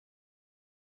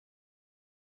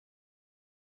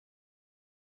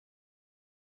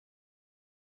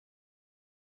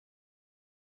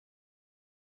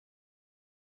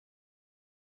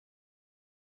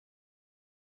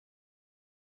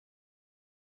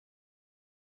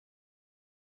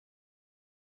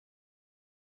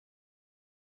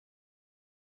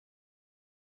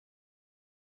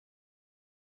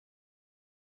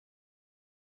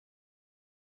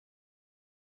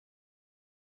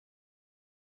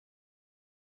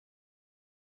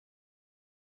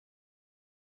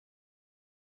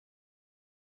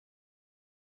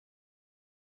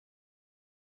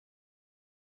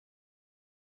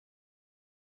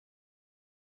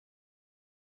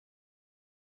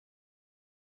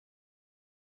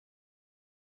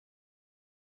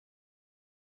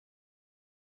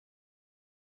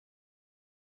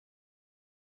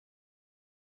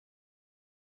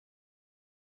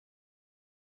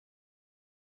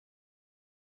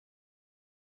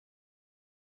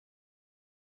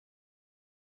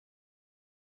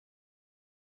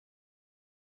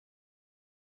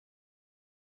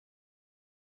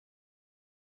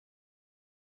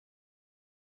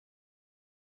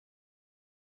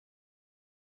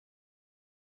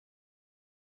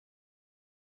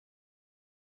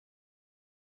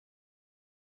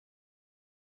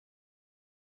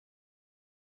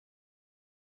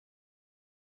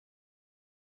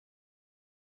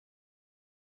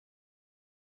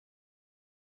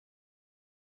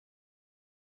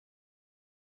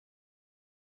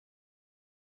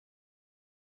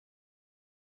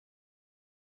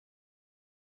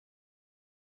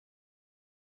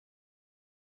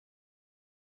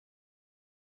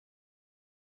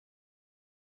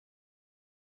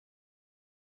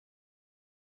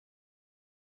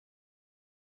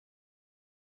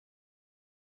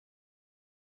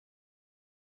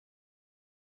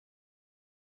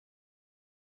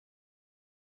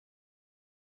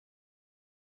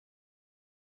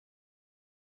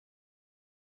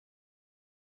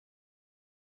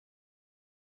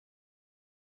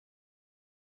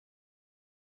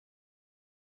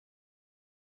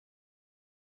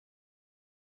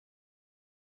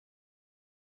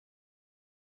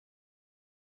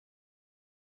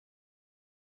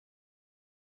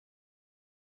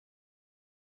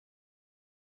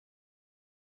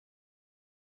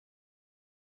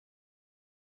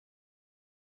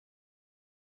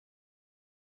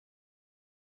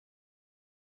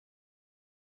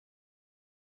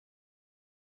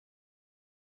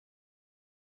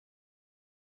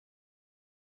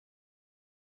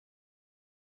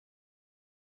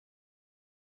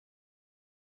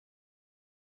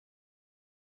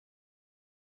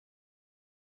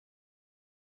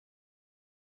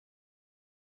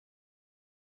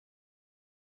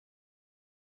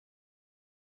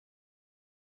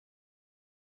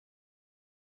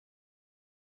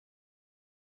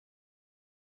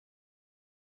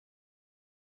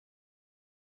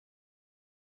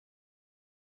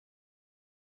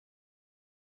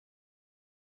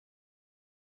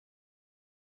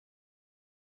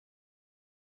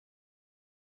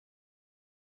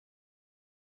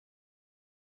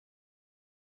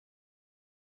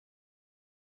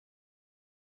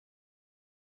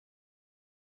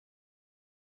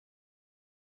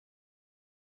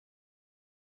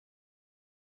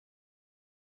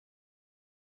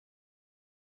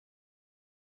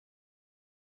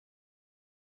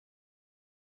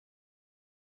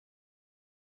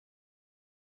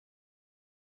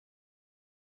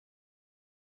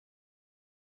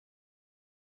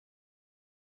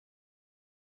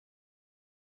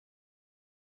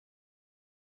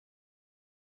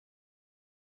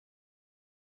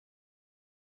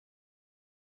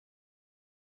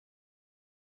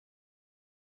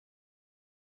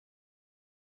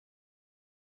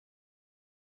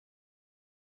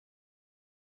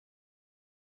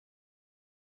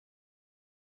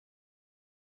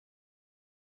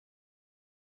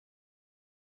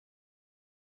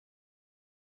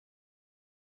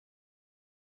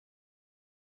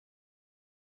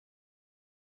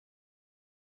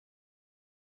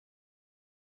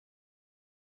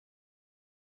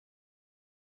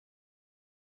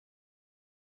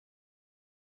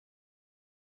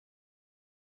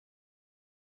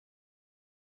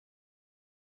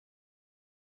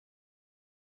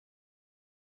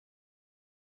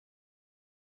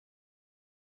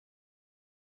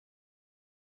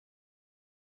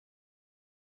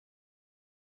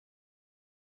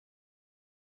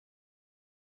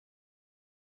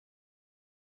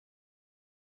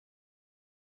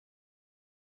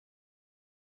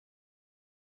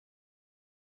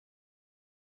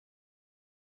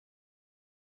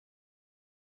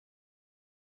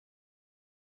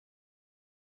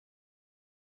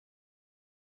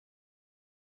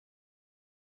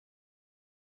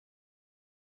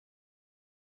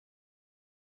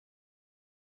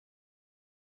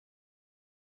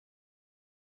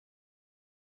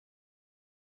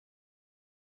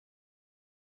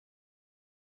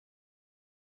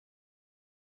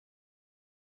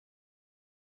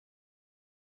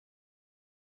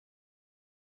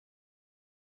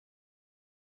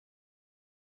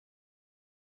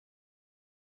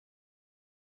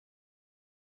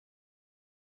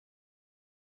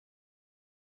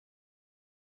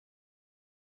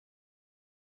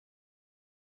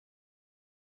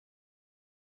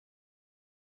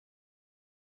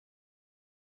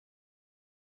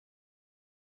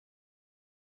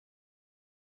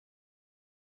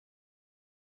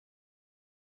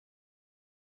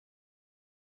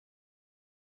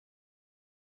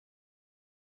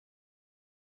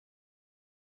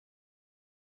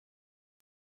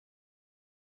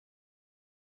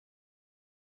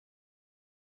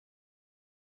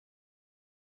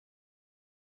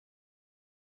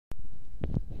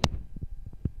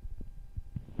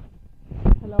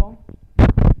Hello.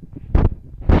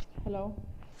 Hello.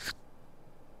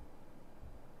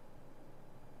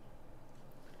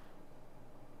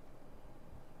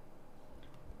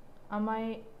 Am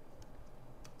I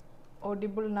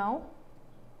audible now?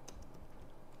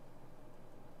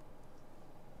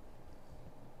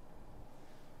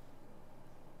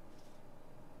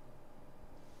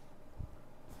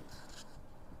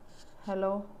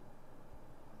 Hello.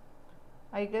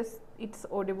 I guess it's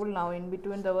audible now. In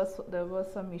between there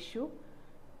was some issue.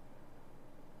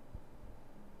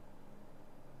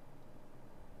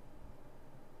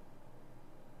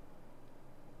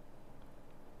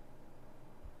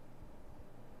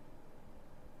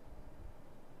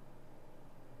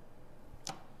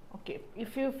 Okay,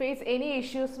 if you face any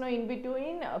issues now in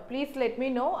between, please let me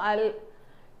know. I'll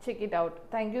check it out.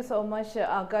 Thank you so much,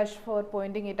 Akash, for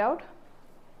pointing it out.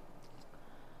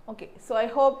 Okay, so I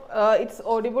hope it's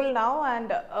audible now,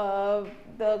 and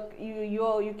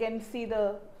you can see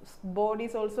the board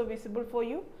is also visible for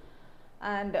you,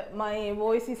 and my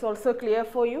voice is also clear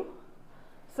for you.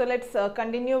 So let's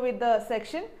continue with the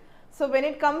section. So when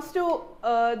it comes to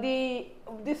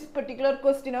this particular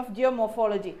question of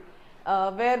geomorphology,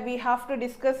 where we have to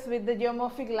discuss with the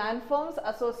geomorphic landforms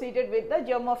associated with the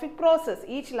geomorphic process,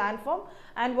 each landform,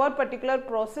 and what particular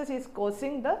process is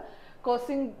causing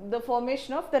the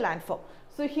formation of the landform.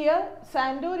 So here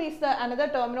sandur is another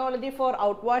terminology for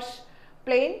outwash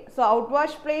plain. So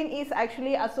outwash plain is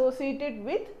actually associated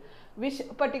with which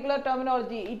particular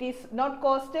terminology? It is not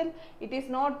coastal, it is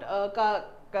not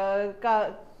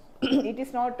it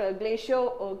is not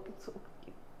glacial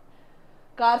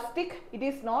karstic, it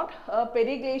is not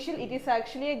periglacial, it is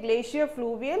actually a glacier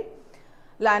fluvial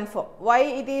landform. Why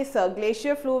it is a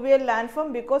glacier fluvial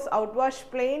landform? Because outwash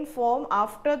plain form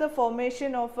after the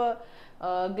formation of a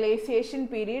glaciation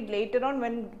period. Later on,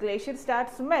 when glacier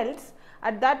starts melts,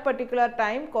 at that particular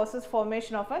time causes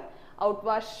formation of an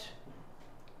outwash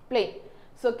plain.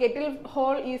 So Kettle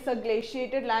Hall is a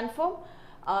glaciated landform,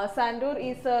 Sandur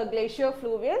is a glacier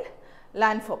fluvial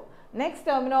landform. Next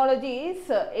terminology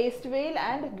is estuary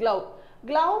and gloup.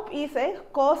 Gloup is a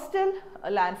coastal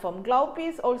landform. Gloup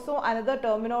is also another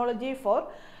terminology for,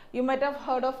 you might have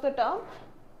heard of the term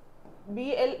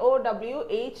blowhole,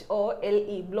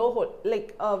 blowhole,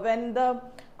 like when the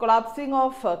collapsing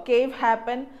of cave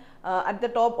happen at the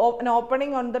top of an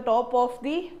opening on the top of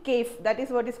the cave, that is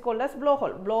what is called as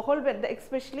blowhole. Blowhole,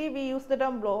 especially we use the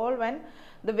term blowhole when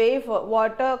the wave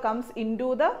water comes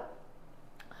into the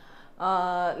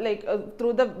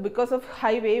through the, because of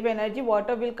high wave energy,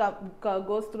 water will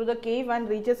goes through the cave and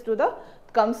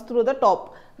comes through the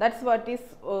top. That's what is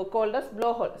called as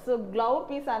blowhole. So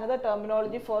gloup is another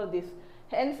terminology for this.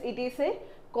 Hence it is a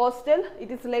coastal,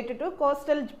 it is related to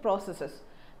coastal processes.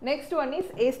 Next one is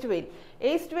estuary.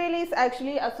 Estuary is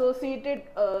actually associated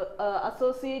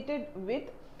with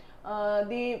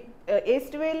the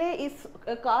estuary is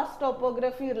a karst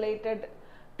topography related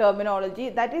terminology.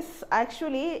 That is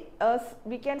actually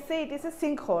we can say it is a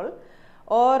sinkhole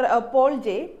or a pole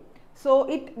J. So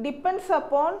it depends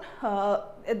upon a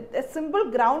simple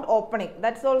ground opening.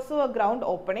 That's also a ground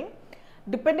opening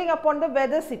depending upon the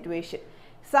weather situation.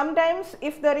 Sometimes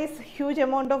if there is huge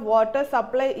amount of water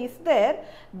supply is there,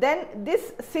 then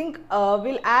this sink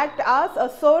will act as a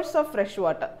source of fresh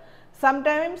water.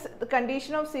 Sometimes the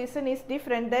condition of season is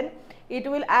different, then it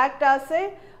will act as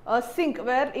a sink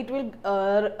where it will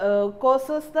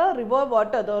causes the river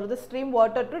water or the stream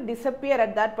water to disappear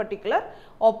at that particular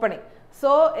opening.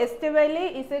 So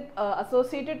estuary is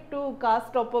associated to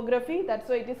karst topography, that's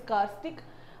why it is karstic,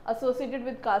 associated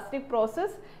with karstic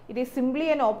process. It is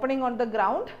simply an opening on the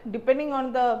ground. Depending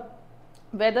on the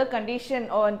weather condition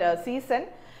or season,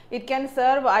 it can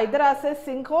serve either as a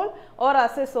sinkhole or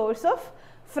as a source of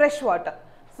fresh water.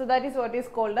 So that is what is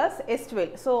called as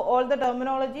estuary. So all the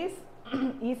terminologies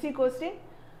easy question,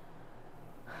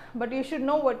 but you should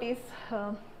know what is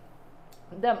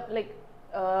them, like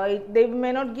they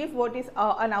may not give what is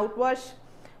an outwash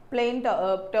plain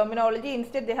terminology.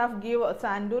 Instead they have give a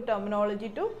sandur terminology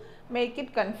to make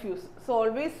it confused. So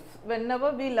always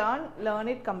whenever we learn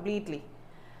it completely.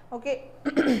 Okay.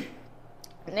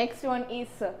 Next one is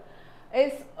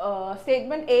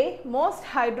statement A, most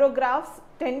hydrographs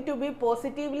tend to be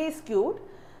positively skewed.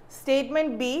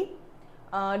 Statement B,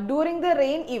 during the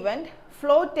rain event,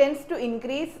 flow tends to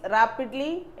increase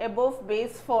rapidly above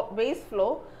base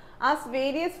flow as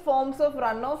various forms of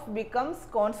runoff becomes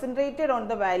concentrated on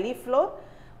the valley floor.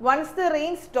 Once the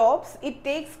rain stops, it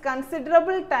takes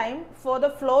considerable time for the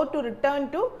flow to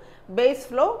return to base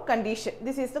flow condition.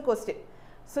 This is the question.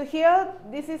 So here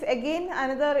this is again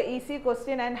another easy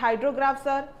question, and hydrographs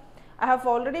are I have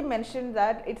already mentioned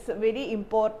that it's very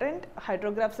important.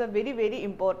 Hydrographs are very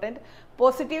important.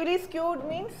 Positively skewed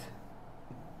means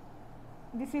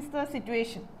this is the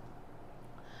situation.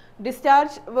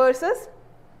 Discharge versus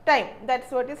time,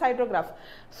 that's what is hydrograph.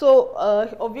 So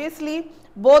obviously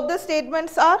both the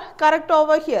statements are correct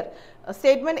over here.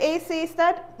 Statement A says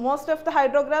that most of the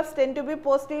hydrographs tend to be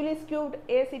positively skewed.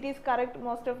 Yes, it is correct,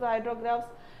 most of the hydrographs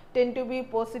tend to be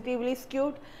positively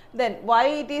skewed. Then why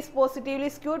it is positively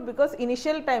skewed? Because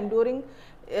initial time during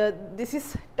this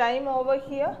is time over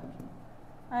here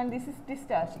and this is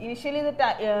discharge. Initially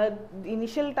the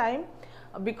initial time,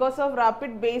 because of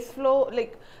rapid base flow,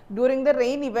 like during the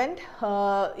rain event,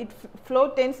 flow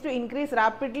tends to increase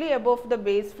rapidly above the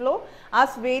base flow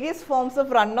as various forms of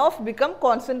runoff become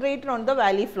concentrated on the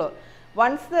valley floor.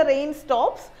 Once the rain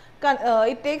stops,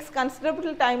 it takes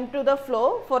considerable time to the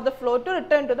flow for the flow to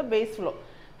return to the base flow.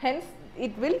 Hence,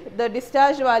 the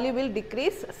discharge value will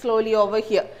decrease slowly over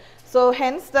here. So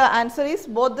hence the answer is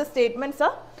both the statements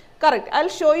are correct. I will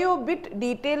show you a bit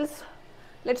details.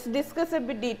 Let's discuss a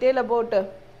bit detail about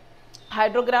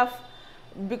hydrograph,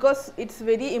 because it's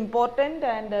very important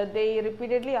and they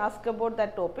repeatedly ask about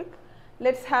that topic.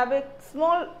 Let's have a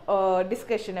small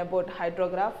discussion about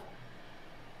hydrograph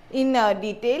in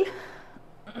detail.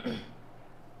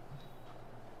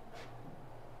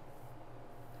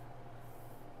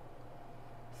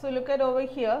 So look at over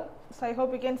here. So I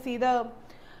hope you can see the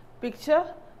picture.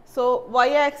 So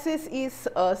y-axis is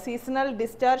seasonal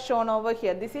discharge shown over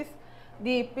here. This is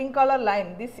the pink color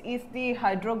line. This is the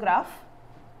hydrograph.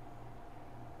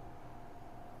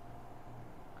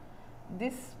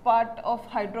 This part of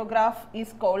hydrograph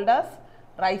is called as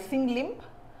rising limb.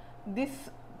 This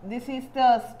is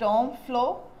the storm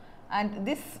flow, and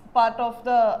this part of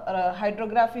the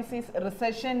hydrograph is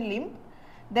recession limb.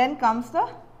 Then comes the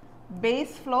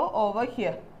base flow over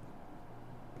here.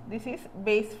 This is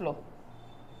base flow.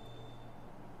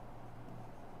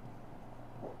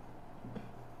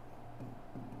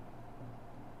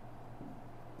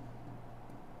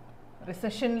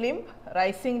 Recession limb,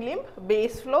 rising limb,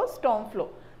 base flow, storm flow.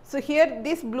 So here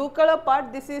this blue color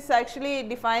part, this is actually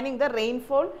defining the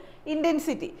rainfall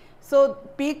intensity. So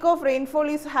peak of rainfall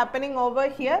is happening over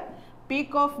here,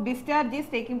 peak of discharge is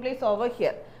taking place over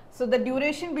here. So the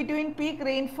duration between peak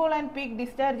rainfall and peak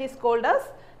discharge is called as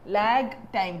lag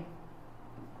time.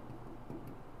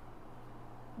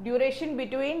 Duration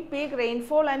between peak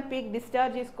rainfall and peak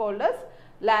discharge is called as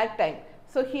lag time.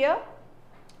 So here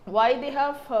why they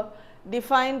have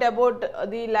defined about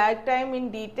the lag time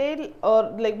in detail, or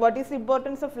like what is the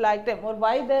importance of lag time, or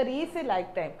why there is a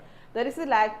lag time. There is a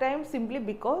lag time simply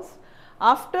because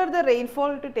after the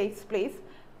rainfall to takes place,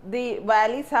 the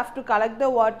valleys have to collect the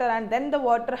water and then the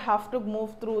water have to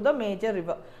move through the major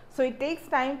river. So it takes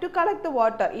time to collect the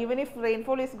water even if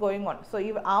rainfall is going on. So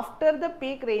even after the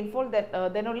peak rainfall,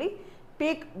 then only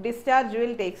peak discharge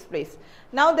will takes place.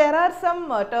 Now there are some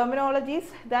terminologies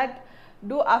that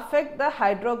do affect the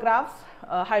hydrograph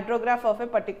of a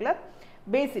particular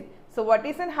basin. So what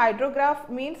is an hydrograph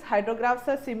means? Hydrographs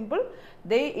are simple.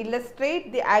 They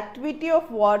illustrate the activity of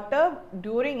water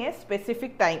during a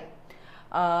specific time.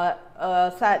 How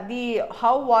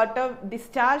water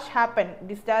discharge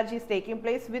is taking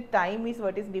place with time is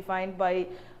what is defined by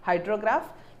hydrograph.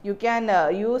 You can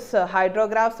use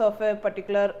hydrographs of a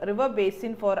particular river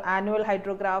basin for annual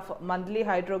hydrograph, monthly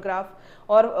hydrograph,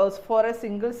 or for a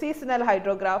single seasonal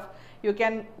hydrograph. You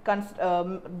can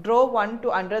draw one to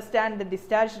understand the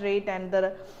discharge rate and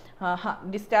the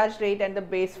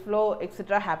base flow,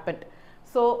 etc. happened.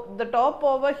 So the top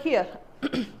over here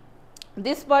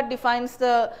this part defines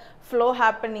the flow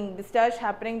happening, discharge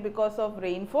happening because of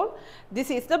rainfall. This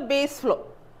is the base flow.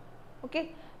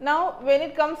 Okay. Now when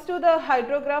it comes to the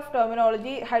hydrograph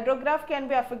terminology, hydrograph can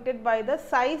be affected by the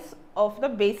size of the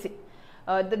basin.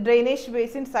 The drainage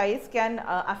basin size can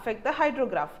affect the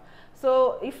hydrograph.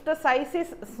 So if the size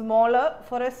is smaller,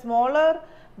 for a smaller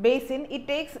basin, it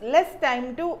takes less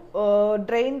time to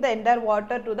drain the entire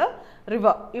water to the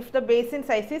river if the basin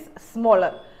size is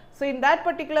smaller. So in that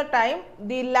particular time,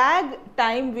 the lag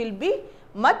time will be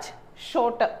much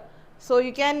shorter. So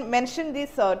you can mention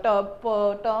these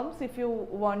terms if you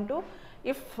want to.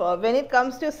 If when it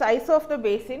comes to size of the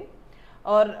basin,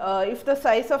 or if the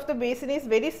size of the basin is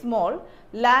very small,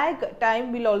 lag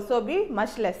time will also be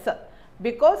much lesser,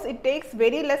 because it takes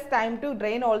very less time to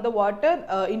drain all the water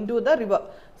into the river.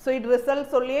 So it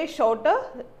results only a shorter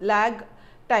lag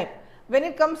time. When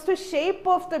it comes to shape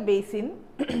of the basin,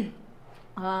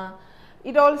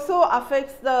 it also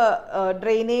affects the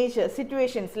drainage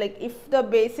situations. Like if the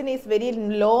basin is very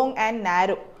long and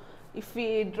narrow, if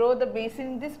we draw the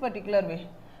basin this particular way,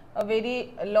 a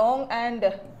very long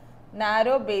and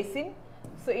narrow basin.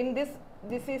 So in this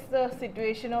is the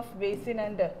situation of basin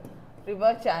and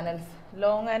river channels,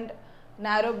 long and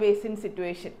narrow basin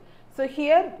situation. So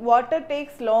here water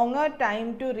takes longer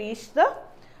time to reach the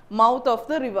mouth of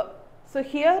the river. So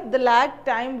here the lag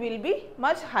time will be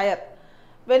much higher.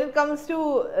 When it comes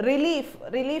to relief,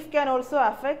 relief can also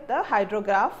affect the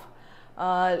hydrograph.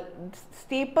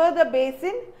 Steeper the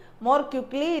basin, more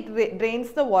quickly it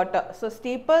drains the water. So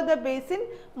steeper the basin,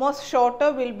 more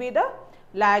shorter will be the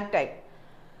lag time.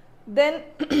 Then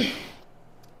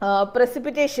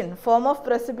precipitation, form of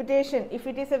precipitation, if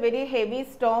it is a very heavy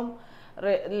storm,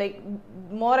 like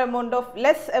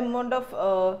less amount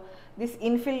of this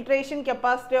infiltration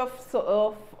capacity of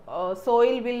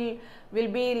soil will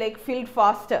be like filled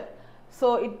faster.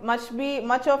 So it must be,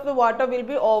 much of the water will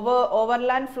be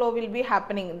overland flow will be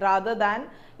happening rather than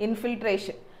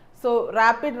infiltration. So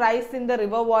rapid rise in the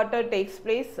river water takes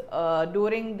place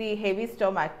during the heavy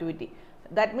storm activity.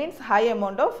 That means high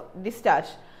amount of discharge.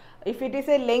 If it is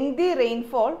a lengthy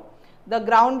rainfall, the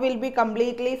ground will be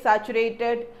completely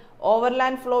saturated,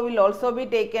 overland flow will also be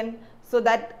taken, so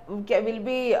that will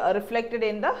be reflected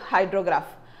in the hydrograph.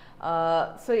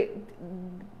 So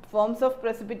forms of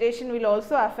precipitation will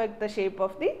also affect the shape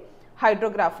of the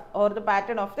hydrograph or the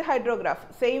pattern of the hydrograph.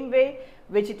 Same way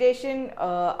vegetation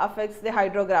affects the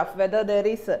hydrograph. Whether there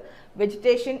is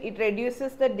vegetation, it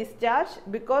reduces the discharge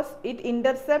because it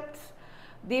intercepts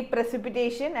the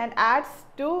precipitation and adds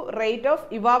to rate of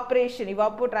evaporation,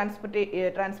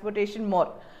 evapotranspiration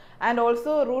more, and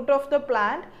also root of the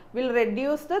plant will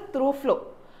reduce the through flow.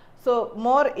 So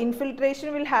more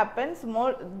infiltration will happen,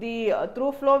 more the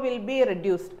through flow will be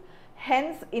reduced.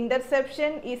 Hence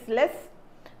interception is less,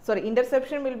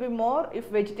 interception will be more if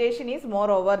vegetation is more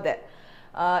over there.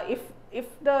 If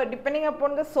the, depending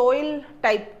upon the soil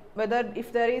type, whether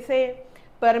if there is a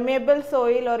permeable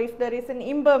soil or if there is an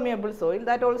impermeable soil,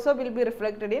 that also will be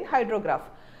reflected in hydrograph.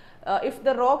 If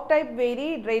the rock type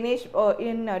vary, drainage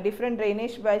in different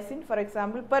drainage basin, for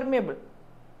example permeable.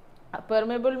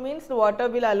 Permeable means the water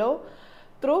will allow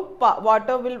through,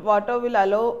 water will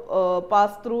allow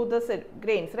pass through the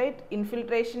grains, right?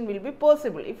 Infiltration will be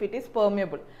possible if it is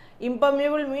permeable.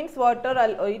 Impermeable means water,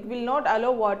 it will not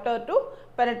allow water to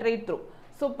penetrate through.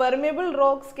 So permeable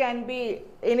rocks can be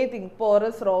anything,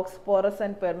 porous rocks, porous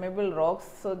and permeable rocks.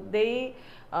 So they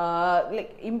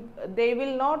they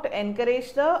will not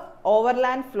encourage the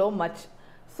overland flow much.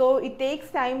 So it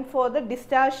takes time for the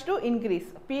discharge to increase,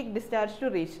 peak discharge to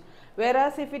reach.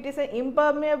 Whereas if it is an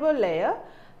impermeable layer,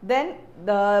 then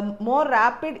the more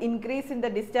rapid increase in the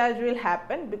discharge will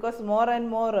happen because more and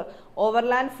more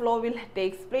overland flow will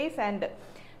takes place and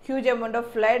huge amount of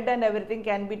flood and everything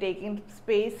can be taking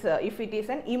space if it is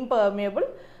an impermeable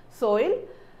soil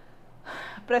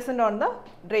present on the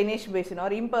drainage basin,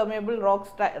 or impermeable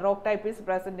rock type is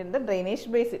present in the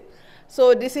drainage basin.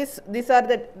 So these are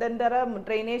the, then there are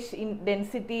drainage in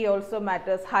density also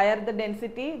matters. Higher the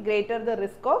density, greater the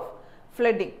risk of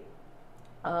flooding.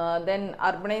 Then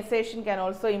urbanization can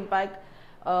also impact.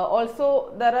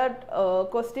 Also there are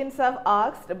questions are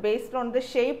asked based on the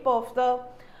shape of the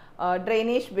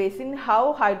drainage basin,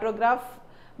 how hydrograph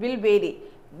will vary.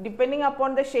 Depending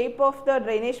upon the shape of the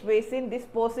drainage basin, this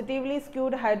positively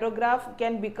skewed hydrograph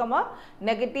can become a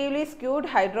negatively skewed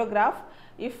hydrograph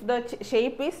if the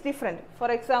shape is different. For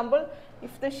example,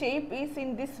 if the shape is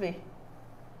in this way,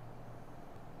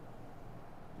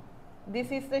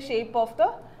 this is the shape of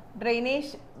the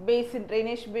drainage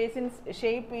basin's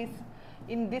shape is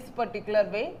in this particular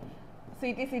way. So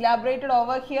it is elaborated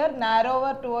over here,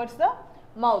 narrower towards the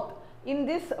mouth. In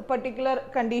this particular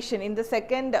condition, in the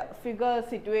second figure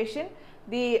situation,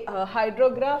 the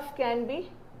hydrograph can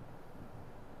be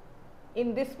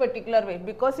in this particular way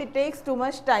because it takes too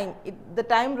much time. The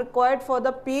time required for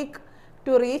the peak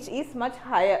to reach is much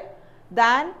higher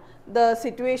than the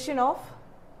situation of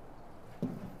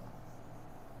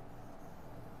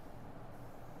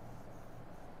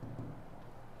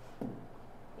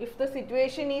if the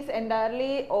situation is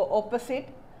entirely opposite.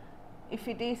 If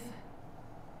it is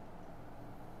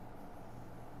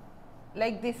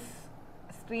like this,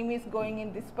 stream is going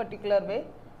in this particular way,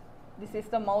 this is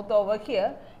the mouth over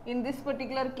here. In this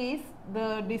particular case,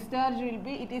 the discharge will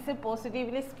be, it is a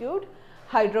positively skewed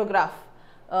hydrograph.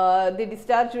 The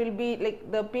discharge will be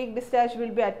like, the peak discharge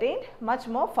will be attained much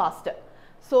more faster.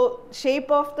 So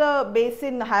shape of the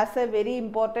basin has a very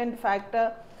important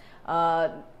factor.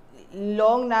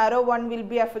 Long narrow one will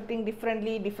be affecting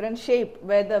differently, different shape,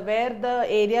 where the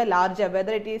area larger,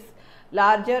 whether it is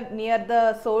larger near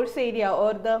the source area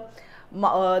or the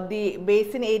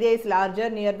basin area is larger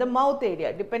near the mouth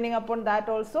area. Depending upon that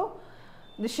also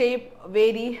the shape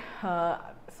vary.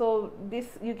 So this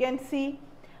you can see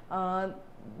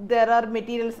there are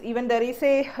materials, even there is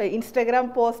a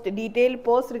Instagram post, detailed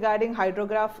post regarding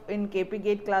hydrograph in KP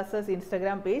GATE classes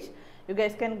Instagram page. You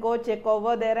guys can go check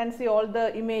over there and see all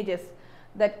the images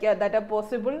that are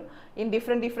possible in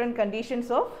different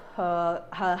conditions of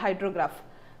hydrograph.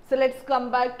 So let's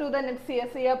come back to the next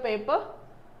CSIR paper.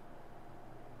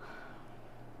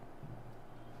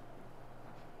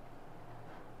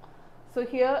 So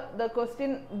here the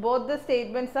question, both the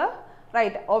statements are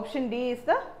right. Option D is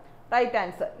the right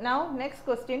answer. Now next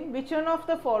question, which one of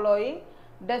the following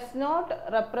does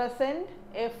not represent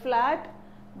a flat,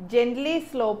 gently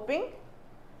sloping,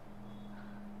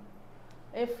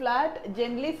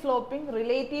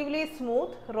 relatively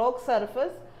smooth rock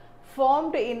surface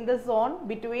formed in the zone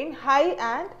between high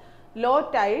and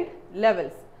low tide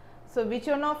levels? So which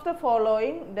one of the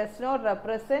following does not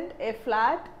represent a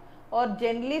flat or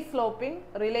gently sloping,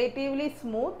 relatively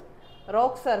smooth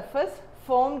rock surface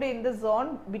formed in the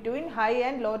zone between high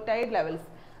and low tide levels?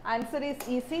 Answer is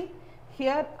easy.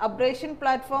 Here abrasion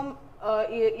platform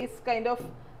is kind of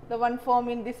the one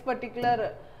formed in this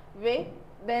particular way.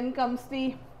 Then comes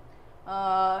the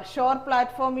shore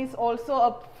platform is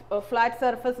also a flat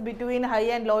surface between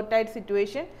high and low tide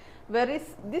situation,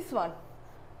 whereas this one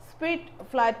spit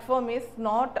platform is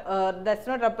not does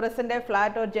not represent a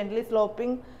flat or gently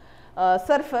sloping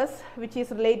surface, which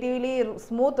is relatively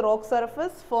smooth rock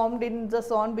surface formed in the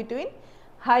zone between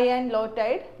high and low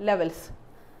tide levels.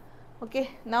 Okay,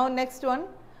 now next one,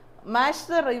 match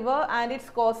the river and its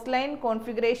coastline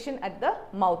configuration at the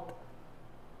mouth.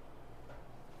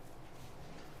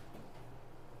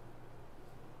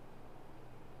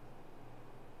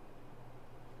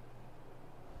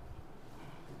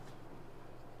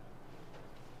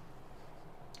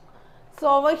 So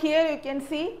over here you can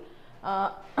see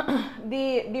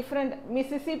the different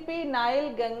Mississippi,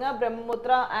 Nile, Ganga,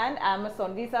 Brahmaputra and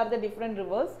Amazon. These are the different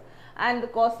rivers, and the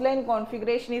coastline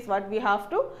configuration is what we have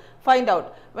to find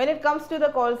out. When it comes to the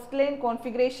coastline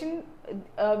configuration,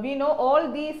 we know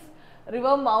all these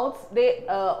river mouths, they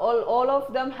all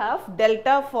of them have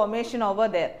delta formation over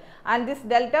there, and this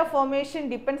delta formation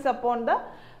depends upon the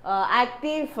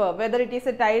active, whether it is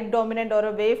a tide dominant or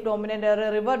a wave dominant or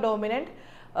a river dominant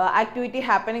activity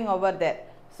happening over there.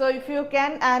 So if you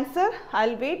can answer,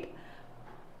 I'll wait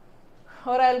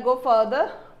or I'll go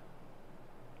further.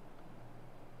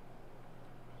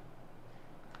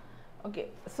 Okay,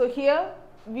 so here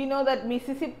we know that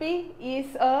Mississippi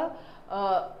is a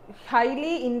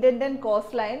highly indented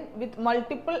coastline with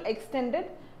multiple extended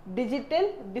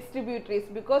digital distributaries,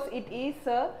 because it is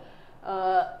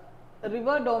a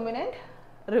river dominant,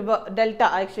 river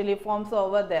delta actually forms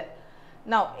over there.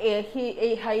 Now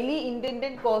a highly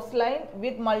indented coastline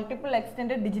with multiple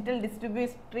extended digital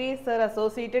distributaries are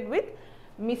associated with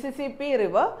Mississippi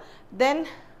River. Then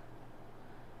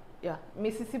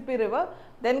Mississippi River.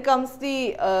 Then comes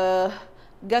the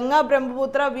Ganga,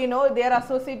 Brahmaputra. We know they are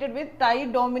associated with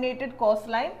tide dominated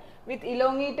coastline with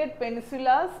elongated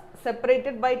peninsulas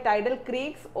separated by tidal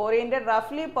creeks oriented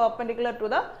roughly perpendicular to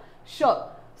the shore.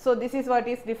 So this is what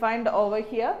is defined over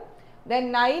here.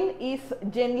 Then Nile is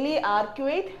gently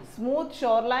arcuate, smooth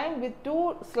shoreline with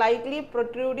two slightly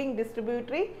protruding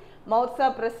distributary mouths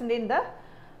are present in the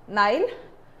Nile.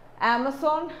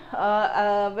 Amazon,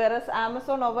 whereas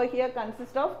Amazon over here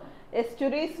consists of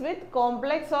estuaries with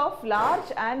complex of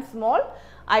large and small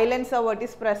islands are what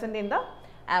is present in the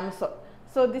Amazon.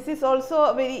 So this is also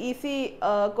a very easy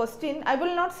question. I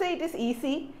will not say it is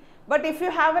easy, but if you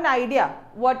have an idea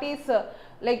what is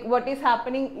what is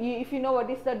happening, if you know what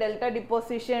is the delta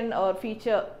deposition or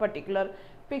feature, particular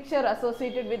picture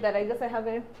associated with that. I guess I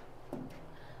have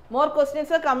more questions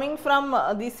are coming from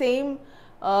the same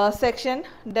section,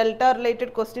 delta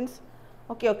related questions.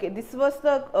 Okay, this was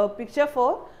the picture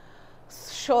for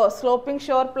sloping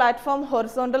shore platform,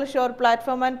 horizontal shore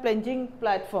platform and plunging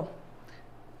platform.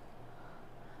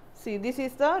 See, this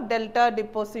is the delta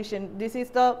deposition. This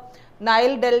is the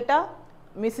Nile delta,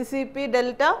 Mississippi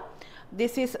delta.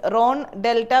 This is Rhone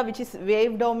delta, which is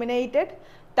wave dominated,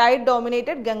 tide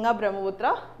dominated, Ganga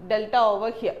Brahmaputra delta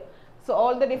over here. So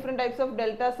all the different types of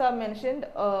deltas are mentioned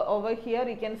over here,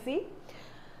 you can see.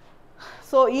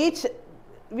 So each,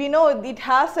 we know it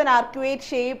has an arcuate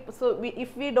shape. So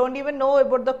if we don't even know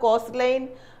about the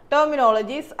coastline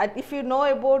terminologies, if you know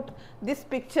about this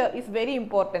picture is very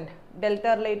important.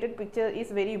 Delta related picture is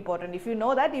very important. If you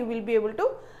know that, you will be able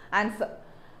to answer.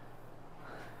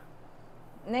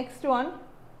 Next one,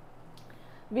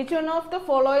 which one of the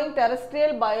following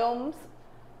terrestrial biomes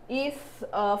is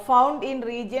found in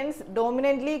regions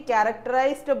dominantly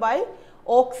characterized by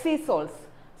oxysols?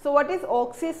 So what is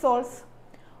oxysols?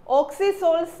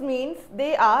 Oxysols means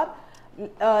they are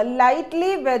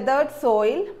lightly weathered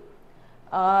soil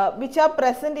which are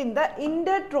present in the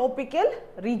intertropical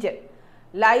region.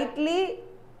 Lightly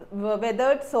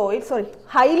weathered soil, sorry,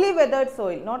 highly weathered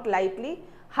soil, not lightly,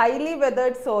 highly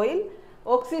weathered soil.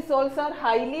 Oxysols are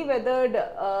highly weathered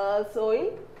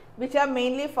soil which are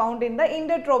mainly found in the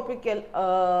intertropical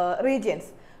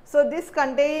regions. So this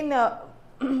contain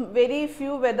very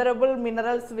few weatherable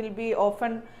minerals will be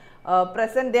often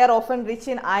present. They are often rich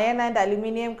in iron and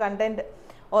aluminium content,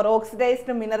 or oxidized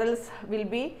minerals will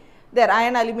be there.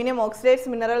 Iron, aluminium, oxidized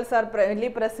minerals are mainly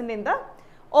present in the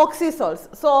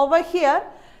oxysols. So over here,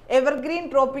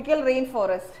 evergreen tropical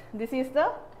rainforest. This is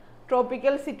the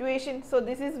tropical situation. So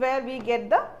this is where we get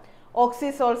the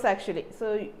oxysols actually.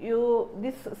 So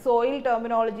this soil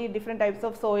terminology, different types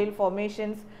of soil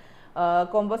formations,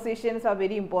 compositions are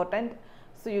very important.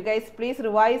 So you guys please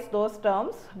revise those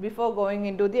terms before going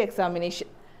into the examination.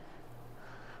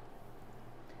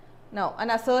 Now an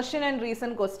assertion and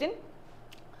reason question.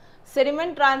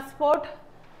 Sediment transport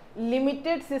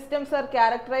limited systems are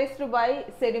characterized by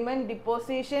sediment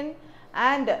deposition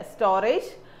and storage.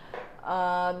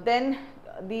 Then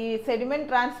the sediment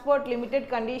transport limited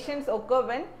conditions occur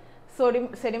when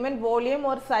sediment volume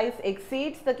or size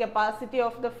exceeds the capacity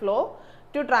of the flow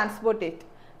to transport it.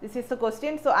 This is the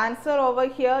question. So answer over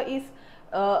here is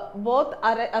both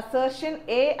assertion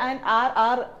A and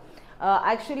R are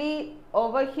actually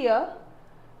over here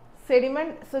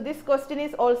sediment. So this question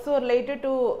is also related to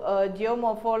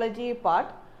geomorphology part.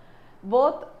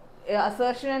 Both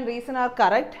assertion and reason are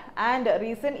correct, and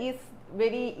reason is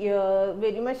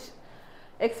very much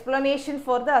explanation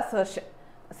for the assertion.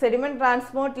 Sediment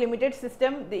transport limited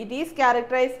system, it is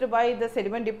characterized by the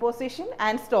sediment deposition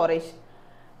and storage.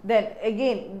 Then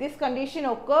again, this condition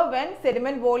occur when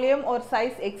sediment volume or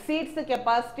size exceeds the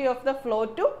capacity of the flow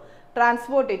to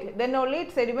transport it. Then only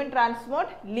sediment transport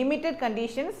limited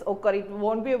conditions occur. It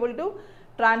won't be able to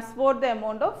transport the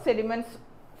amount of sediments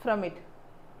from it.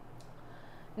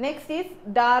 Next is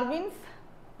Darwin's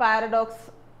paradox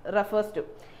refers to.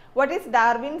 What is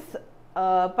Darwin's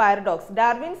paradox?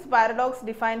 Darwin's paradox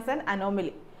defines an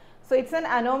anomaly. So it's an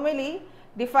anomaly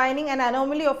defining an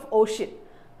anomaly of ocean.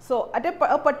 So at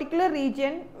a particular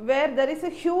region where there is a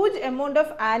huge amount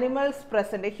of animals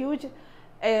present, a huge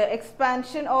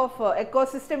expansion of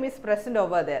ecosystem is present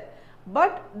over there,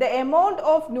 but the amount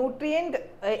of nutrient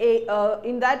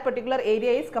in that particular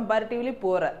area is comparatively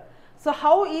poorer. So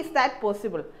how is that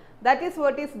possible? That is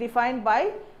what is defined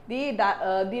by the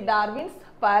Darwin's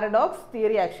paradox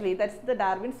theory actually. That's the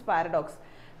Darwin's paradox.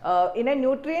 In a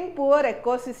nutrient poor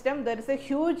ecosystem, there is a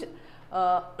huge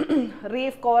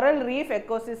coral reef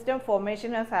ecosystem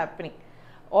formation is happening.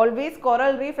 Always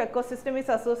coral reef ecosystem is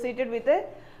associated with a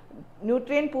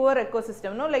nutrient poor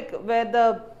ecosystem, no, like where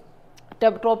the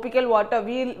tropical water,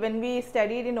 when we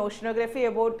studied in oceanography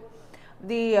about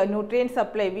the nutrient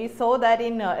supply, we saw that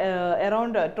in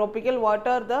around tropical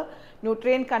water the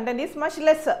nutrient content is much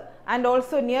lesser, and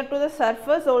also near to the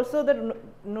surface also the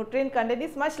nutrient content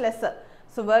is much lesser.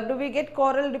 So where do we get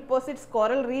coral deposits?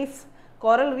 Coral reefs.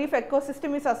 Coral reef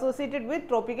ecosystem is associated with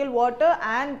tropical water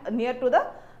and near to the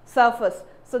surface.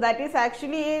 So that is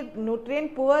actually a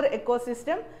nutrient poor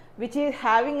ecosystem which is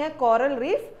having a coral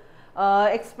reef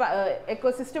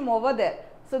ecosystem over there.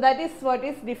 So that is what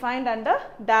is defined under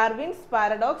Darwin's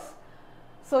paradox.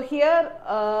 So here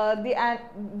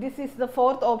this is the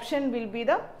fourth option will be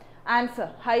the answer.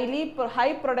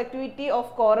 High productivity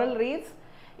of coral reefs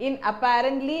in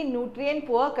apparently nutrient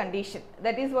poor condition.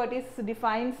 That is what is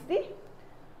defines the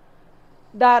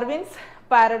Darwin's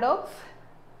paradox.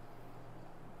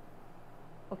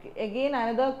 Okay, again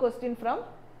another question from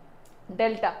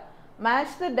delta.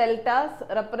 Match the deltas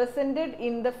represented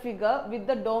in the figure with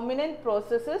the dominant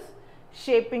processes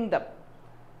shaping them.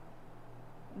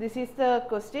 This is the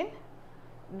question.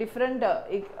 Different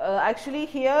actually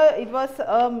here it was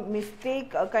a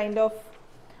mistake, a kind of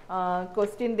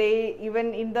question. They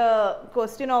even in the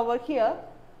question over here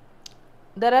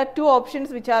there are two options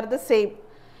which are the same.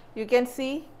 You can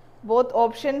see both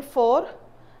option 4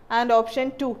 and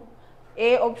option 2.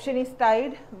 A option is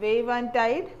tide, wave and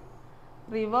tide,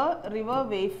 river,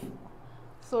 wave.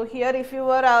 So here if you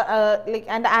were like,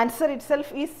 and the answer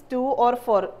itself is 2 or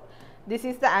 4. This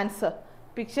is the answer.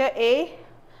 Picture A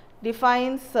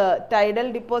defines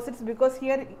tidal deposits, because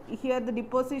here the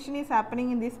deposition is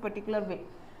happening in this particular way.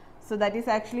 So that is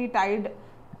actually tide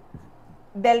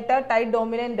delta, tide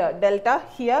dominant delta.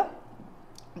 Here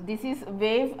this is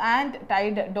wave and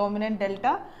tide dominant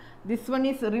delta. This one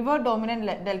is river dominant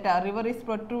delta. River is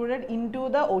protruded into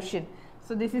the ocean.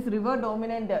 So this is river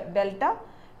dominant delta.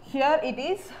 Here it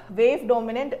is wave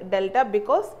dominant delta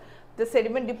because the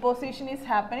sediment deposition is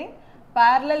happening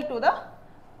parallel to the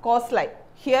coastline.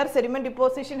 Here sediment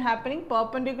deposition happening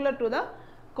perpendicular to the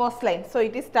coastline. So,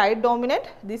 it is tide dominant,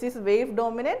 this is wave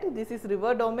dominant, this is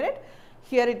river dominant.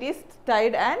 Here it is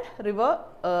tide and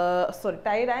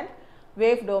tide and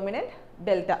wave dominant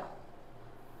delta.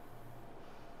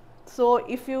 So,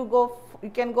 if you go, you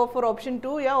can go for option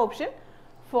 2, yeah, option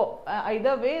 4.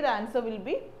 Either way the answer will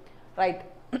be right.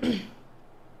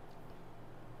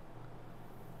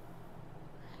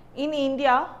 In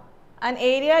India, an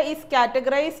area is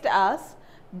categorized as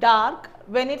dark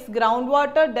when its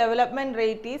groundwater development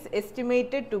rate is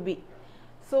estimated to be.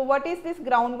 So, what is this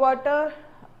groundwater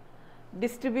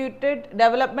distributed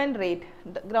development rate?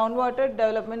 The groundwater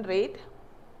development rate.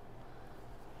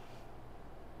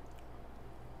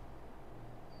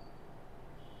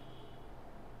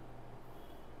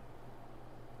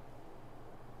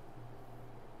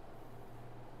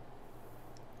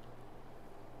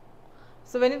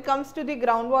 So, when it comes to the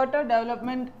groundwater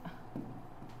development,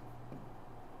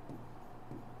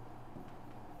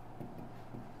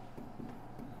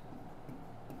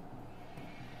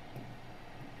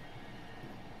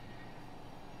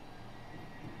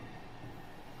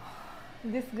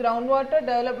 this groundwater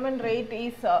development rate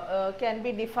is can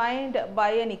be defined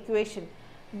by an equation.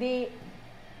 It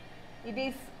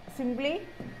is simply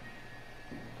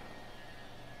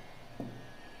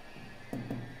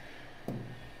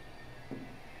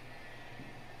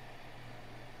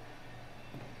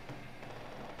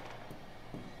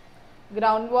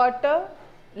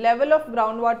level of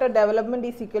groundwater development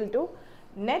is equal to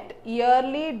net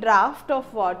yearly draft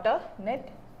of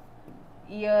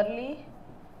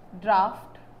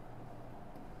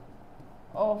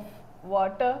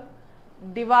water,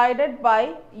 divided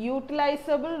by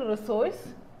utilizable resource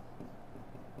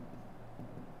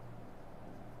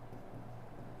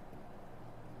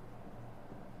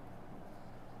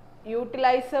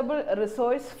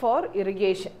for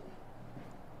irrigation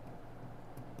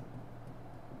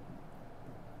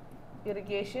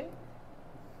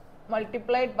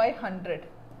multiplied by 100.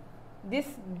 This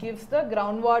gives the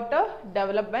groundwater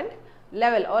development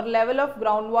level, or level of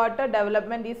groundwater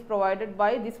development is provided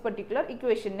by this particular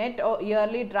equation, net or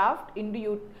yearly draft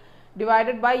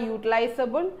divided by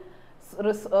utilizable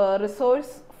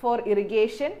resource for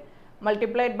irrigation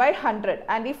multiplied by 100.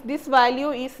 And if this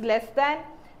value is less than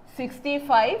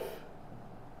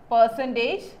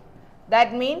 65%,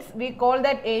 that means we call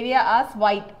that area as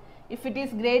white. If it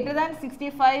is greater than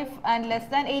 65 and less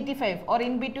than 85, or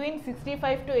in between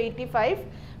 65 to 85,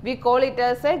 we call it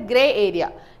as a grey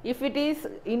area. If it is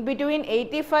in between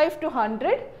 85 to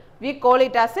 100, we call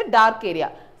it as a dark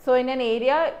area. So, in an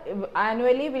area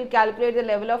annually we will calculate the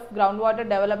level of groundwater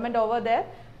development over there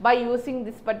by using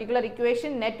this particular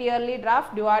equation, net yearly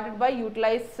draft divided by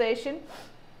utilizable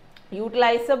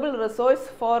resource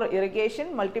for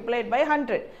irrigation multiplied by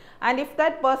 100. And if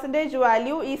that percentage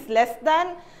value is less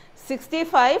than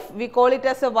 65, we call it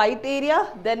as a white area,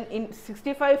 then in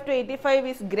 65 to 85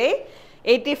 is grey,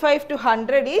 85 to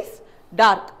 100 is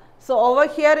dark. So, over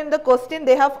here in the question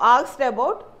they have asked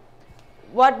about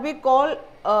what we call,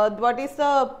 what is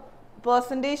the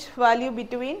percentage value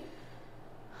between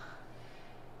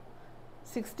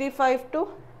 65 to,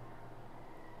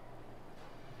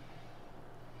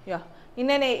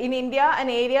 in India an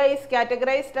area is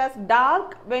categorized as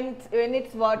dark when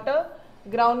its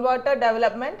groundwater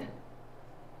development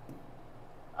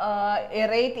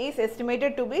rate is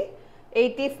estimated to be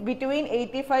between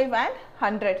 85 and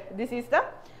 100. This is the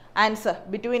answer,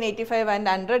 between 85 and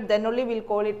 100, then only we will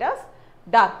call it as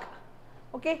dark.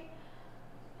 Okay.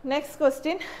 Next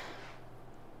question.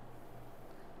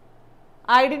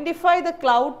 Identify the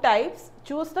cloud types,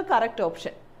 choose the correct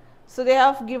option. So, they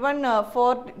have given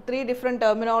 3 different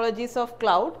terminologies of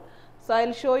cloud. So, I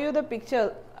will show you the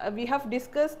picture. We have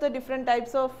discussed the different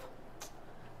types of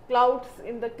clouds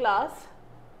in the class.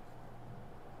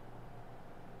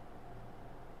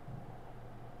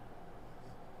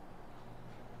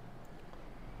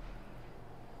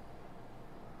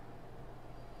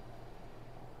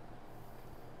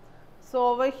 So,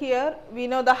 over here we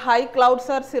know the high clouds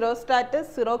are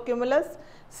cirrostratus, cirrocumulus,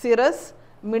 cirrus,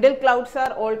 middle clouds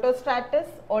are altostratus,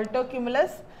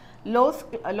 altocumulus,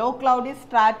 low cloud is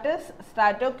stratus,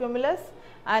 stratocumulus,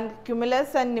 and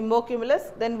cumulus and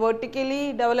nimbocumulus. Then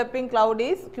vertically developing cloud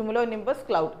is cumulonimbus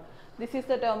cloud. This is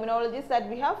the terminologies that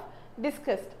we have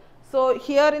discussed. So,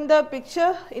 here in the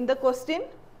picture, in the question,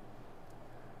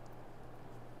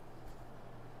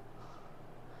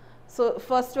 so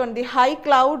first one, the high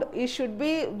cloud should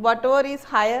be whatever is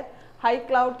higher high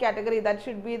cloud category. That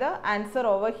should be the answer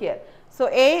over here. So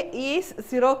A is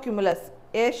cirrocumulus.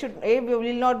 A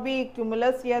will not be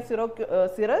cumulus here,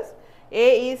 cirrus.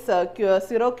 A is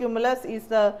cirrocumulus is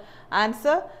the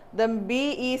answer. Then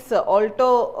B is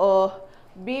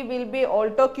B will be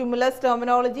altocumulus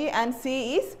terminology, and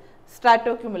C is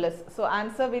stratocumulus. So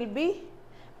answer will be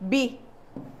B.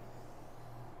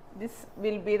 This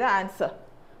will be the answer.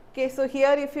 Okay, so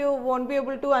here if you won't be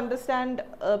able to understand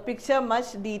picture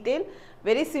much detail,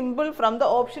 very simple, from the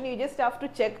option you just have to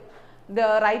check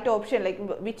the right option, like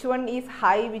which one is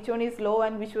high, which one is low,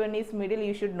 and which one is middle.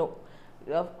 You should know.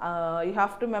 You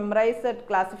have to memorize the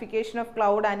classification of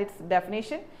cloud and its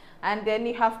definition, and then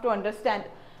you have to understand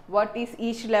what is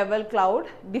each level cloud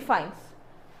defines.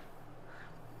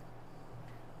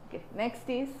 Okay, next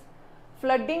is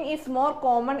flooding is more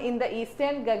common in the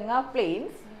eastern Ganga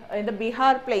plains, in the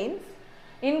Bihar plains,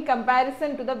 in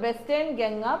comparison to the western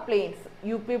Ganga plains,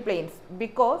 UP plains,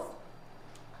 because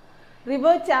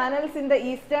river channels in the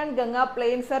eastern Ganga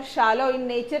plains are shallow in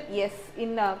nature. Yes,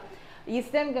 in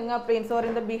eastern Ganga plains or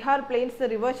in the Bihar plains, the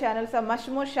river channels are much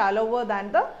more shallower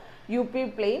than the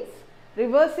UP plains.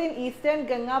 Rivers in eastern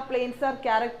Ganga plains are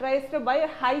characterized by a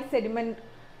high sediment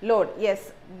load.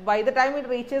 Yes, by the time it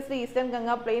reaches the eastern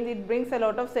Ganga plains, it brings a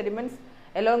lot of sediments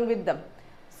along with them.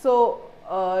 So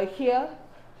here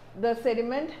the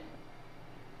sediment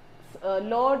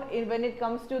load when it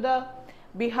comes to the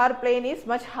Bihar plain is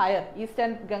much higher,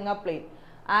 eastern Ganga plain.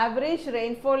 Average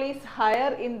rainfall is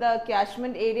higher in the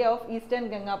catchment area of eastern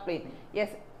Ganga plain. Yes,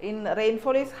 in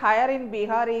rainfall is higher in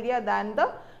Bihar area than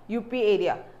the UP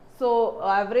area. So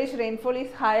average rainfall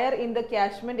is higher in the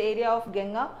catchment area of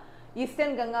Ganga,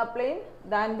 eastern Ganga plain,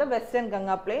 than the western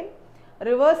Ganga plain.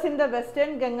 Rivers in the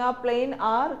western Ganga plain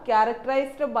are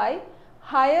characterized by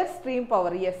higher stream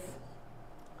power. Yes,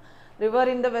 river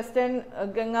in the western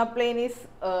Ganga plain is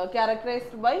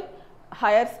characterized by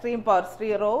higher stream power,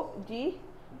 rho, g,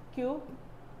 q,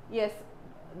 yes,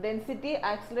 density,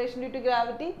 acceleration due to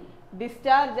gravity,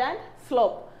 discharge and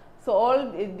slope. So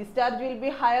all discharge will be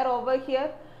higher over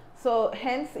here. So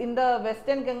hence in the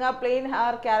western Ganga plain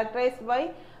are characterized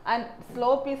by, and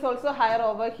slope is also higher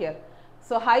over here.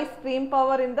 So high stream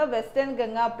power in the western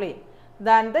Ganga plain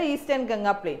than the eastern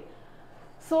Ganga plain.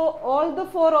 So all the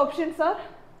four options are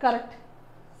correct.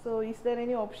 So is there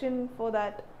any option for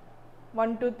that?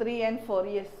 1, 2, 3 and 4.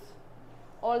 Yes,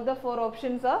 all the four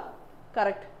options are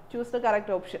correct. Choose the correct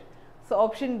option. So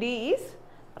option D is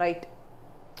right.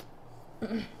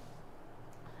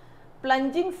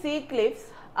 Plunging sea cliffs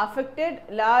affected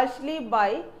largely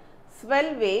by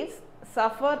swell waves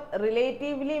suffer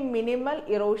relatively minimal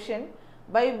erosion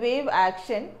by wave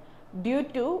action due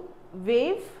to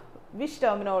wave, which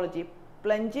terminology?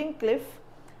 Plunging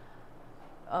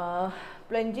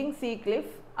sea cliff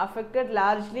affected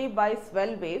largely by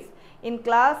swell waves. In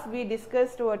class we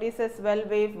discussed what is a swell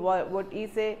wave, what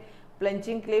is a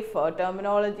plunging cliff,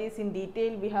 terminologies in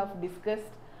detail we have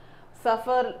discussed.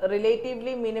 Suffer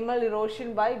relatively minimal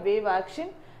erosion by wave action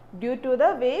due to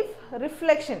the wave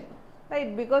reflection,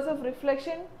 right? Because of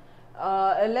reflection,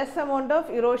 a less amount of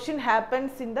erosion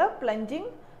happens in the plunging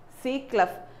sea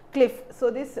cliff. So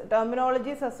this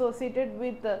terminology is associated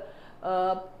with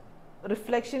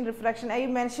reflection. I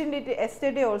mentioned it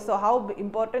yesterday also, how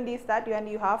important is that, and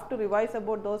you have to revise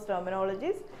about those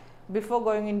terminologies before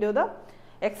going into the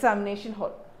examination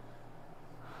hall.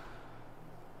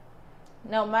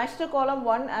 Now match the column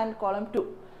 1 and column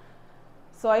 2.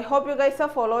 So I hope you guys are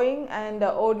following, and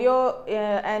audio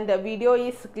and video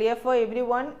is clear for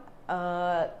everyone.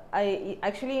 I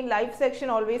actually in live section,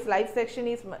 always live section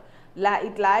is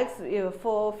it lags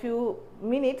for few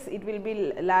minutes, it will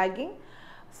be lagging.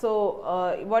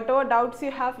 So whatever doubts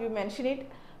you have, you mention it.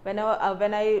 Whenever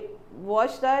when I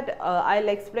watch that, I'll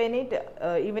explain it.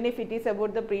 Even if it is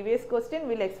about the previous question,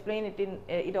 we'll explain it in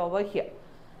it over here.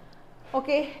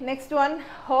 Okay, next one,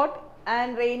 hot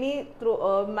and rainy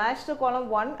through match the column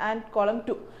 1 and column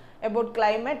 2 about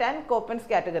climate and Köppen's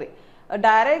category. A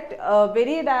direct,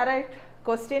 very direct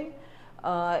question.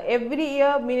 Every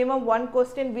year minimum one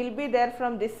question will be there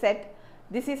from this set.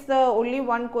 This is the only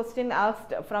one question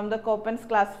asked from the Köppen's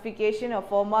classification, a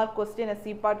 4-mark question, a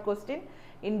C-part question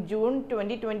in June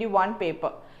 2021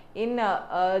 paper. In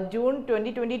June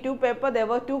 2022 paper, there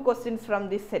were 2 questions from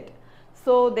this set.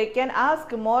 So they can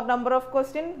ask more number of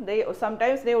questions.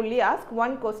 Sometimes they only ask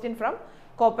 1 question from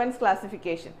Köppen's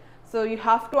classification. So you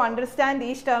have to understand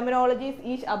each terminologies,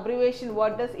 each abbreviation,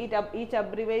 what does each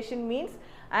abbreviation means,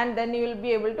 and then you will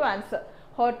be able to answer.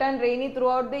 Hot and rainy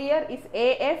throughout the year is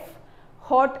AF.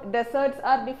 Hot deserts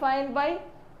are defined by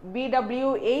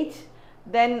BWH.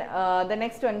 Then the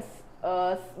next one,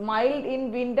 mild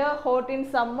in winter, hot in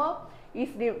summer is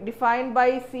defined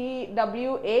by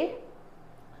CWA.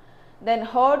 Then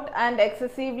hot and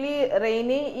excessively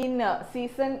rainy in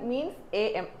season means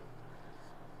AM.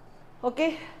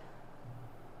 Okay,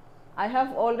 I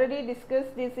have already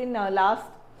discussed this in last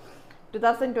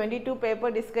 2022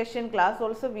 paper discussion class.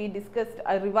 Also we discussed,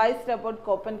 I revised about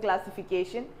Köppen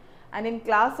classification, and in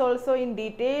class also in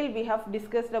detail we have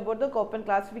discussed about the Köppen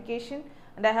classification,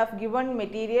 and I have given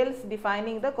materials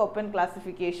defining the Köppen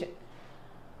classification.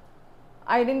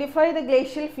 Identify the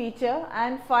glacial feature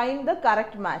and find the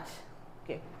correct match.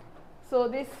 Okay. So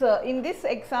this in this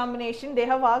examination they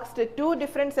have asked two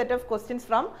different set of questions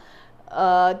from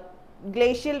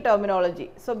glacial terminology.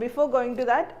 So before going to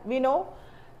that, we know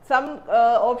some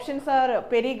options are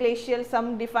periglacial,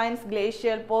 some defines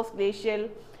glacial, post-glacial,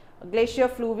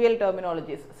 glaciofluvial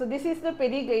terminologies. So this is the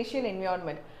periglacial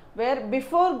environment, where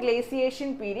before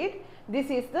glaciation period, this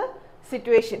is the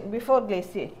situation before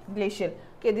glacial.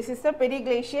 Okay, this is the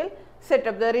periglacial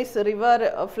setup. There is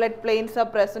river floodplains are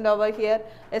present over here,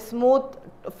 a smooth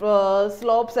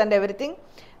slopes and everything.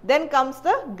 Then comes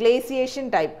the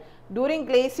glaciation time. During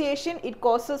glaciation, it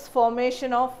causes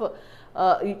formation of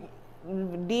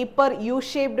deeper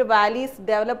U-shaped valleys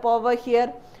develop over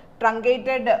here.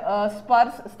 Truncated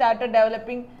spurs started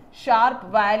developing, sharp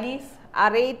valleys,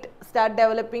 arete start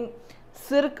developing,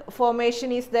 cirque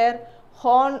formation is there,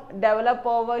 horn develop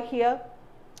over here.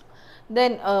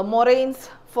 Then moraines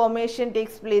formation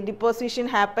takes place, deposition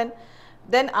happen.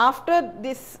 Then after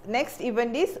this, next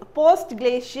event is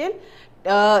post-glacial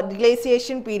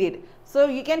glaciation period. So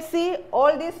you can see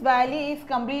all this valley is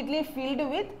completely filled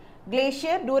with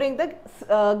glacier during the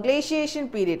glaciation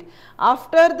period.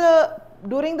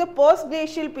 During the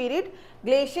post-glacial period,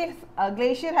 glacier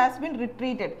has been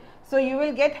retreated. So you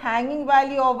will get hanging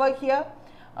valley over here.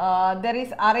 There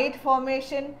is arete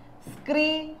formation,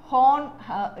 scree, horn.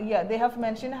 Yeah, they have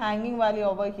mentioned hanging valley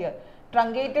over here.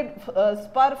 Truncated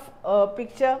spur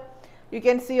picture you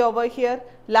can see over here.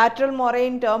 Lateral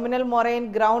moraine, terminal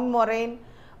moraine, ground moraine,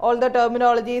 all the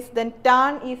terminologies. Then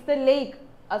tarn is the lake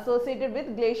associated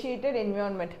with glaciated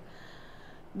environment.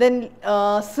 Then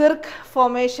cirque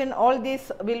formation, all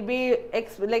these will be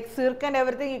like cirque and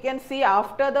everything you can see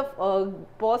after the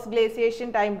post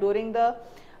glaciation time, during the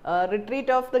retreat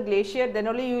of the glacier. Then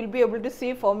only you will be able to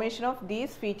see formation of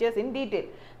these features in detail.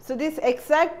 So this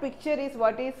exact picture is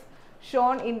what is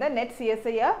shown in the NET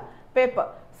CSIR paper.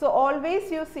 So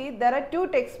always you see there are two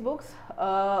textbooks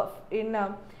in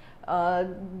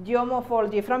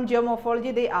geomorphology. From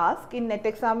geomorphology they ask in NET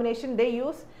examination, they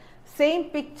use same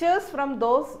pictures from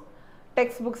those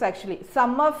textbooks actually.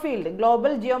 Summerfield,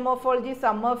 Global Geomorphology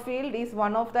Summerfield is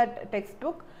one of that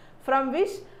textbook, from which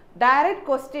direct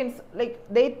questions, like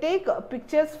they take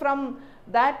pictures from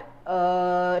that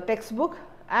textbook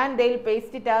and they will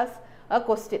paste it as a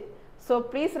question. So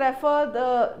please refer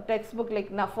the textbook.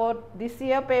 Like now for this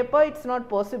year paper it's not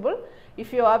possible.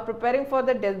 If you are preparing for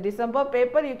the December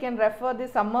paper, you can refer the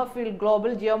Summerfield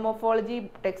Global Geomorphology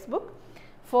textbook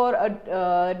for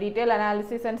a detailed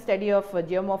analysis and study of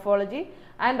geomorphology.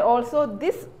 And also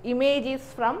this image is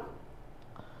from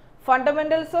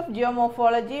Fundamentals of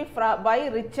Geomorphology by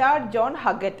Richard John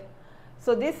Huggett.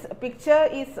 So this picture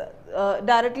is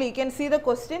directly, you can see the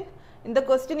question. In the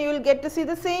question you will get to see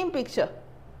the same picture.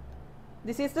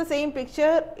 This is the same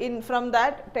picture from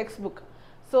that textbook.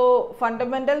 So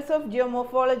Fundamentals of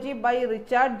Geomorphology by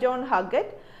Richard John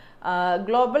Huggett,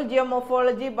 Global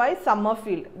Geomorphology by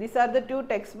Summerfield. These are the two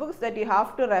textbooks that you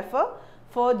have to refer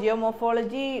for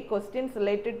geomorphology questions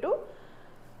related to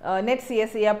NET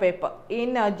CSIR paper.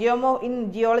 In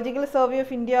Geological Survey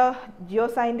of India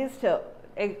Geoscientist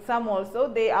exam also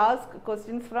they ask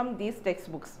questions from these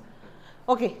textbooks.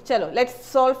 Okay, chalo, let's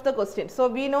solve the question. So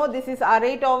we know this is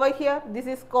arete over here, this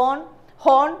is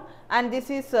horn, and this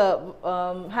is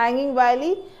hanging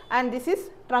valley, and this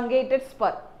is truncated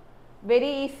spur.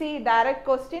 Very easy direct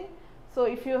question. So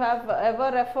if you have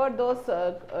ever referred those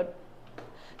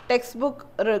textbook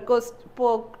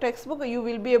you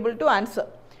will be able to answer.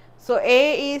 So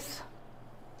A is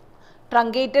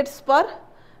truncated spur,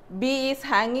 B is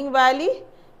hanging valley,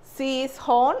 C is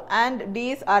horn, and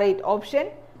D is arete.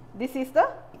 Option, this is the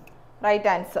right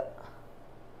answer.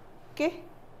 Okay.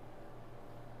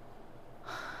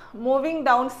 Moving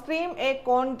downstream, a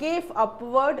concave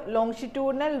upward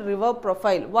longitudinal river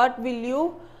profile. What will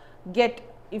you get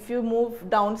if you move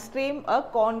downstream? A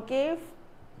concave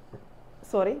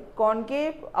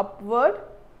upward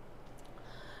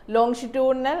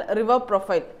longitudinal river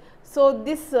profile. So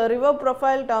this river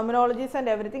profile terminologies and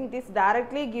everything, it is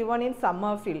directly given in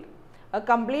Summerfield. a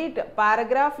complete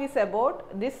paragraph is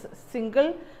about this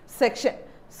single section.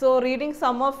 So reading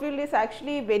summer field is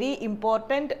actually very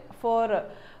important for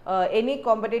any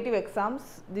competitive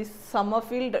exams. This summer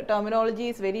field terminology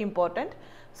is very important.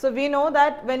 So we know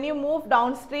that when you move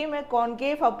downstream a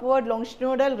concave upward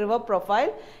longitudinal river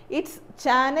profile, its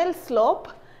channel slope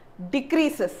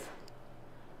decreases.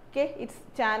 Okay, its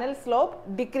channel slope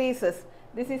decreases.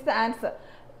 This is the answer.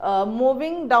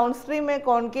 Moving downstream a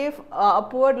concave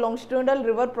upward longitudinal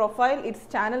river profile, its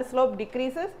channel slope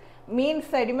decreases, mean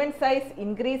sediment size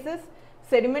increases,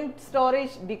 sediment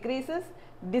storage decreases,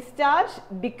 discharge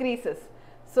decreases.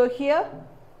 So here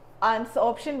answer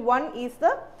option 1 is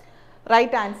the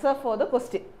right answer for the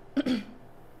question.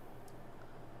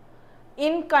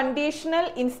 In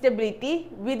conditional instability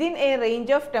within a range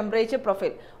of temperature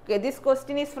profile. Okay, this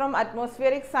question is from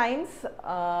atmospheric science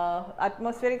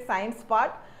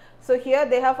part. So here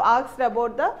they have asked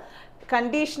about the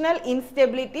conditional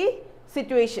instability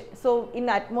situation. So in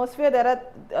atmosphere there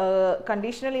are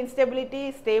conditional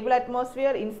instability, stable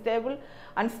atmosphere,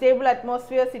 unstable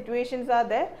atmosphere situations are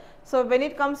there. So when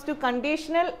it comes to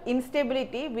conditional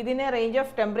instability within a range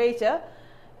of temperature,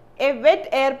 a wet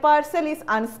air parcel is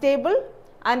unstable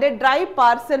and a dry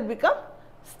parcel become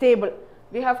stable.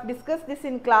 We have discussed this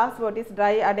in class, what is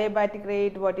dry adiabatic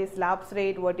rate, what is lapse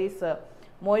rate, what is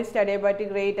moist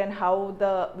adiabatic rate, and how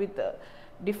with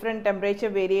different temperature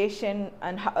variation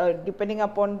and depending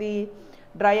upon the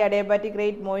dry adiabatic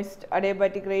rate, moist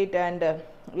adiabatic rate and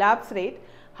lapse rate,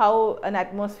 how an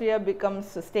atmosphere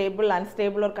becomes stable,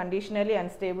 unstable or conditionally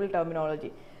unstable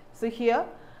terminology. So here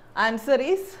answer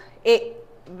is A,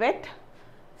 wet.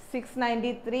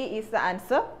 693 is the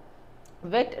answer.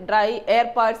 Wet dry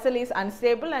air parcel is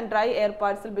unstable and dry air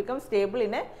parcel becomes stable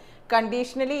in a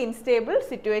conditionally unstable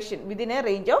situation within a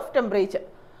range of temperature.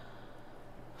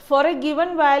 For a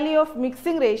given value of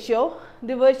mixing ratio,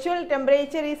 the virtual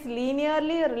temperature is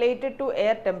linearly related to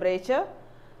air temperature.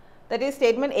 That is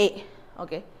statement A.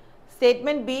 Okay.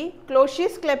 Statement B,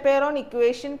 Cauchy-Clapeyron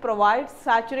equation provides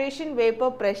saturation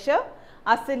vapor pressure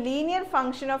as a linear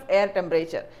function of air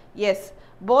temperature. Yes,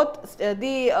 both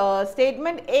the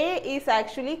statement A is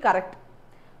actually correct.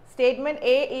 Statement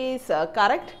A is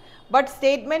correct, but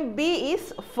statement B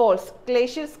is false.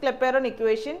 Cauchy-Clapeyron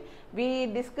equation, we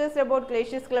discussed about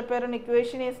Cauchy-Clapeyron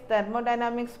equation is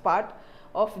thermodynamics part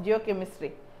of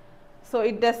geochemistry. So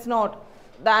it does not.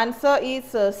 The answer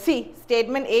is C.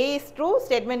 Statement A is true,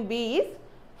 statement B is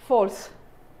false.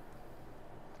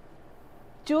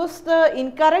 Choose the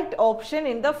incorrect option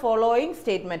in the following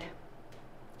statement.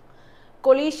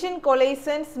 Collision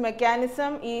coalescence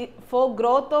mechanism for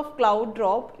growth of cloud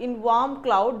drop in warm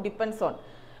cloud depends on.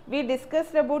 We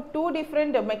discussed about two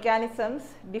different mechanisms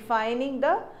defining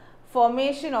the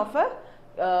formation of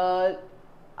a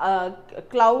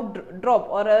cloud drop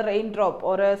or a raindrop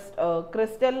or a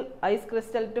ice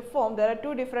crystal to form. There are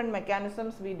two different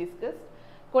mechanisms we discussed.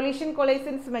 Collision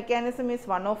coalescence mechanism is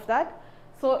one of that.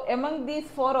 So among these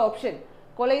four options,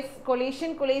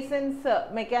 collision coalescence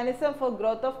mechanism for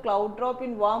growth of cloud drop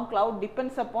in warm cloud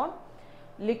depends upon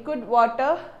liquid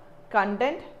water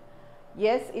content.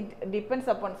 Yes, it depends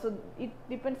upon. So it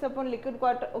depends upon liquid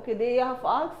water. Okay, they have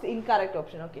asked incorrect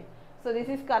option. Okay, so this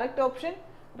is correct option.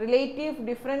 Relative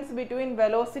difference between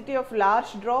velocity of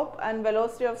large drop and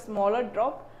velocity of smaller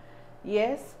drop.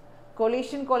 Yes.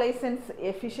 Collision coalescence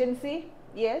efficiency.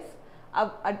 Yes.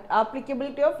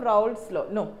 Applicability of Raoult's law.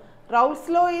 No. Raoult's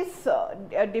law is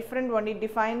a different one. It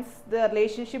defines the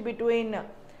relationship between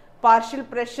partial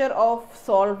pressure of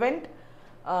solvent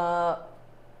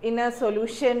in a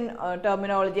solution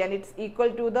terminology, and it's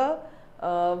equal to the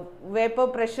vapor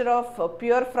pressure of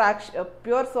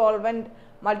pure solvent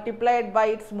multiplied by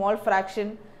its mole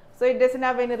fraction. So it doesn't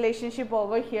have any relationship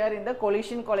over here in the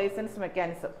collision coalescence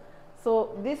mechanism.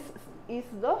 So this is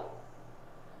the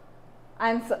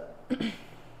answer.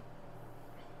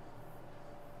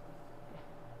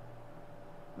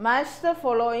 Match the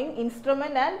following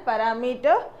instrument and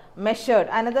parameter measured.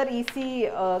 Another easy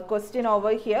question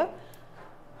over here.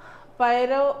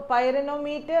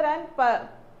 Pyranometer and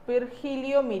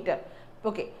pyrheliometer.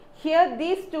 Okay. Here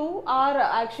these two are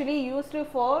actually used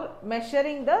for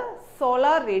measuring the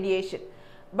solar radiation,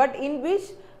 but in which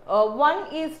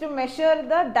one is to measure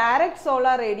the direct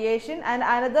solar radiation and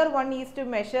another one is to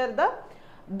measure the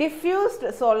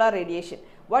diffused solar radiation.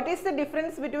 What is the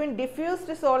difference between diffused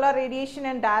solar radiation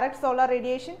and direct solar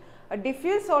radiation? A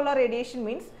diffused solar radiation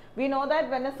means we know that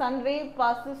when a sun ray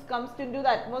comes into the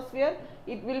atmosphere,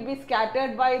 it will be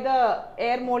scattered by the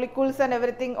air molecules and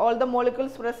everything, all the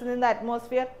molecules present in the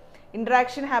atmosphere,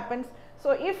 interaction happens.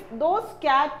 So if those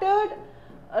scattered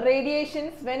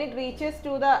radiations when it reaches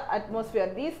to the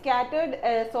atmosphere. These scattered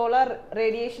solar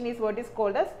radiation is what is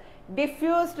called as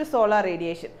diffused solar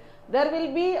radiation. There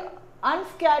will be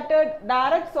unscattered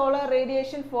direct solar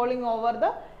radiation falling over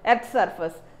the Earth's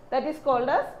surface. That is called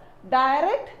as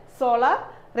direct solar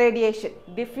radiation.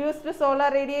 Diffused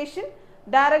solar radiation,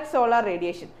 direct solar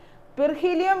radiation.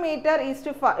 Perheliometer is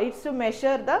to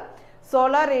measure the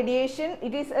solar radiation.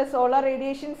 It is a solar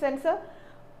radiation sensor.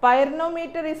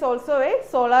 Pyranometer is also a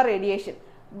solar radiation,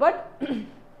 but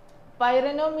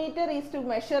pyranometer is to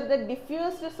measure the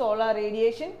diffused solar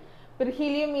radiation.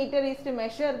 Perheliometer is to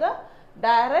measure the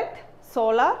direct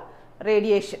solar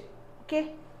radiation.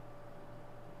 Okay.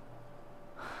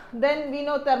 Then we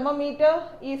know thermometer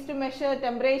is to measure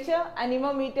temperature,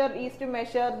 anemometer is to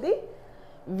measure the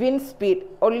wind speed.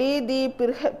 Only the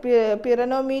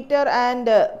pyranometer and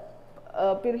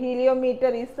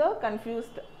perheliometer is the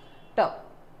confused term.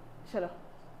 Chalo.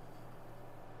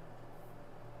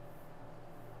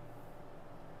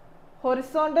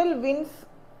 Horizontal winds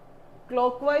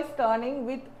clockwise turning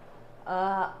with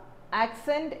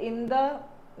accent in the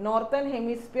northern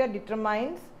hemisphere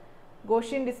determines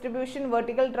Gaussian distribution,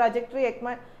 vertical trajectory,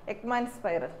 Ekman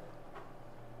spiral.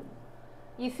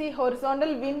 You see,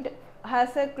 horizontal wind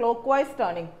has a clockwise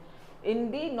turning in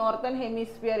the northern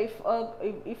hemisphere.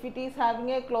 If it is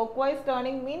having a clockwise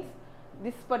turning, means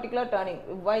this particular turning.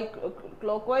 Why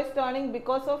clockwise turning?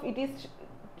 Because of it is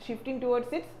shifting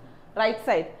towards its right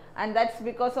side, and that's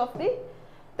because of the,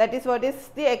 that is what is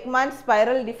the Ekman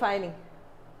spiral defining.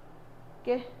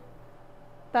 Okay.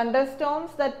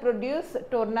 Thunderstorms that produce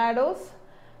tornadoes,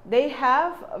 they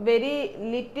have very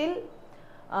little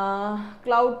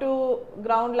cloud to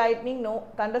ground lightning. No,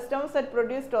 thunderstorms that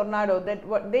produce tornado, that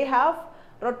what they have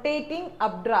rotating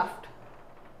updraft.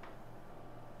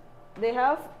 They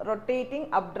have rotating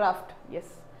updraft. Yes.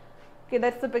 Okay,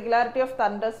 that's the peculiarity of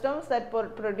thunderstorms that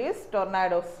produce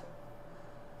tornadoes.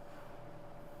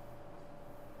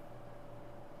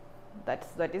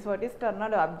 That is what is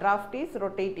tornado. Updraft is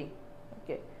rotating.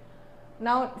 Okay.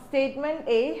 Now statement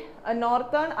A, a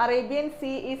northern Arabian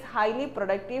Sea is highly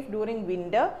productive during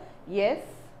winter. Yes,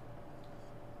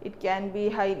 it can be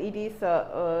high. It is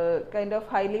kind of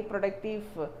highly productive.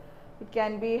 It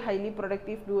can be highly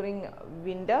productive during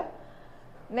winter.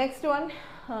 Next one,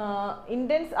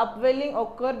 intense upwelling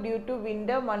occur due to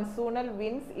winter monsoonal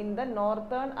winds in the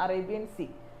northern Arabian Sea.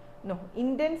 No,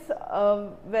 intense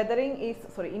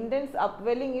intense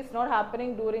upwelling is not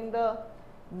happening during the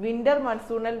winter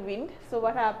monsoonal wind. So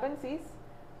what happens is,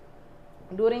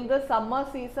 during the summer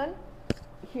season,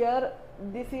 here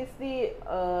this is the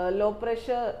low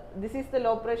pressure, this is the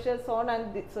low pressure zone,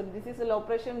 and so this is the low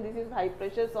pressure, this is high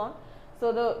pressure zone.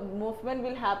 So the movement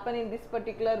will happen in this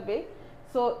particular way.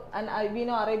 So, and we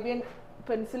know Arabian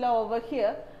Peninsula over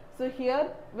here. So here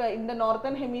in the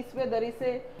northern hemisphere there is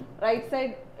a right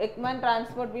side Ekman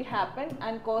transport will happen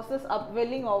and causes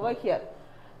upwelling over here.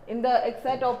 In the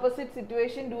exact opposite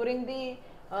situation during the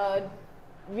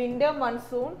winter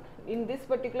monsoon, in this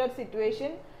particular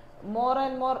situation, more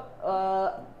and more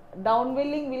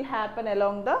downwelling will happen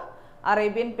along the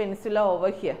Arabian Peninsula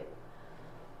over here.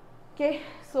 Okay,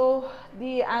 so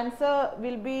the answer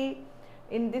will be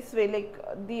in this way, like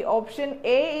the option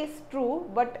A is true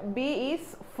but B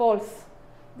is false.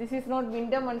 This is not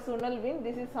winter monsoonal wind,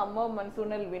 this is summer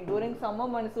monsoonal wind. During summer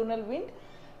monsoonal wind,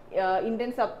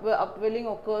 intense upwelling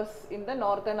occurs in the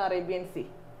northern Arabian Sea.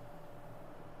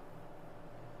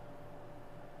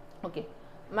 Okay,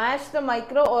 match the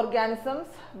microorganisms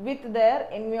with their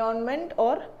environment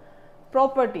or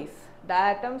properties.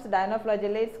 Diatoms,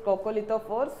 dinoflagellates,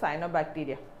 coccolithophores,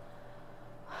 cyanobacteria.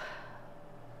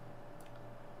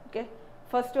 Okay,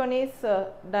 first one is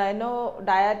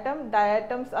diatom.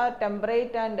 Diatoms are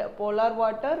temperate and polar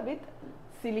water with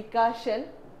silica shell.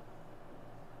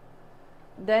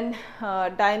 Then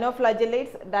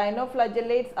dinoflagellates.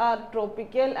 Dinoflagellates are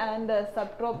tropical and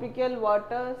subtropical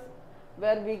waters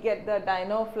where we get the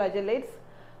dinoflagellates.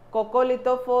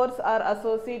 Coccolithophores are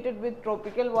associated with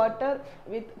tropical water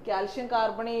with calcium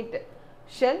carbonate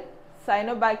shell.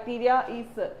 Cyanobacteria is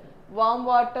warm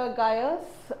water gaeous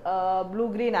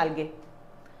blue-green algae.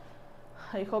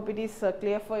 I hope it is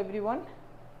clear for everyone.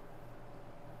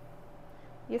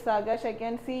 Yes, Agash, I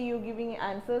can see you giving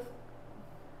answers.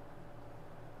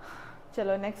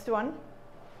 Chalo, next one.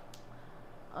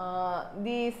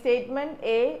 The statement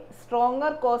A,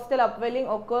 stronger coastal upwelling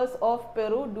occurs off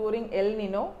Peru during El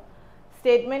Nino.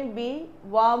 Statement B,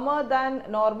 warmer than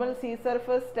normal sea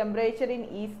surface temperature in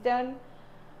eastern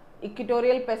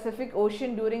equatorial Pacific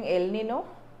Ocean during El Nino.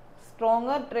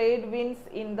 Stronger trade winds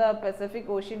in the Pacific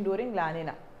Ocean during La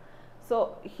Nina.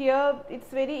 So here it's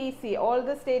very easy. All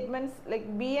the statements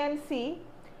like B and C,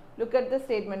 look at the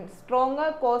statement.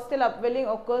 Stronger coastal upwelling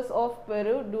occurs of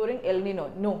Peru during El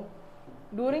Nino. No.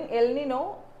 During El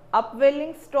Nino,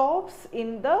 upwelling stops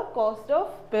in the coast of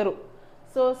Peru.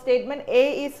 So statement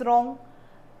A is wrong.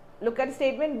 Look at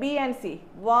statement B and C.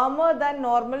 Warmer than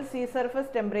normal sea surface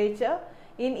temperature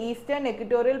in eastern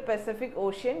equatorial Pacific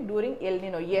Ocean during El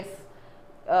Nino. Yes.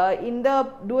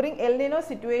 During El Nino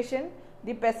situation,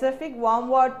 the Pacific warm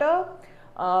water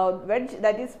wedge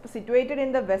that is situated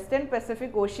in the western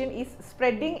Pacific Ocean is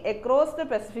spreading across the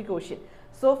Pacific Ocean.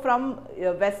 So from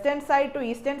western side to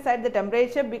eastern side, the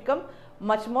temperature become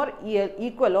much more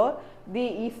equal, or the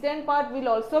eastern part will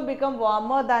also become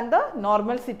warmer than the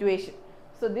normal situation.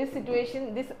 So this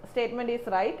statement is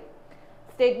right.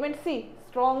 Statement C,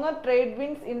 stronger trade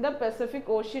winds in the Pacific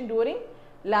Ocean during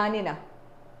La Nina.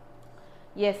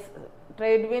 Yes,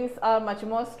 trade winds are much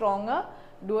more stronger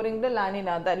during the La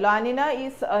Nina. The La Nina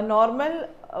is a normal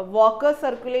Walker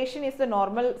circulation is the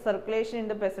normal circulation in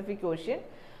the Pacific Ocean.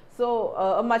 So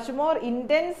a much more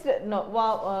intense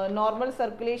normal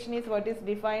circulation is what is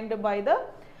defined by the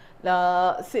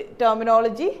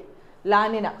terminology La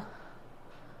Nina.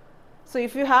 So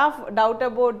if you have doubt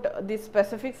about this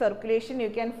Pacific circulation, you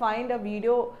can find a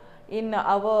video in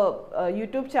our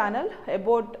YouTube channel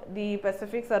about the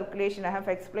Pacific circulation. I have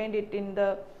explained it in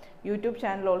the YouTube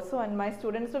channel also, and my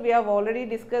students, so we have already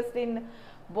discussed in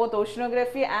both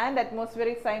oceanography and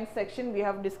atmospheric science section, we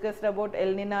have discussed about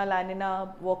El Nino, La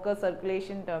Nina, Walker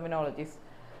circulation terminologies.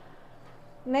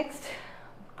 Next,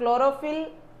 chlorophyll,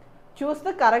 choose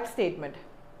the correct statement.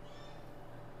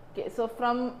 Okay, so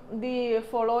from the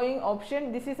following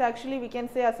option, this is actually we can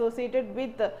say associated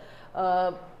with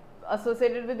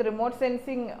remote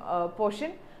sensing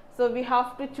portion. So we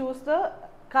have to choose the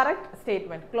correct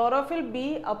statement. Chlorophyll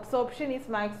B absorption is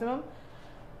maximum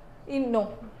in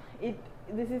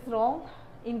this is wrong.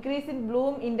 Increase in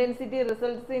bloom intensity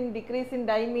results in decrease in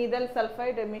dimethyl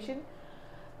sulfide emission.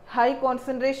 High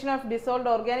concentration of dissolved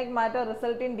organic matter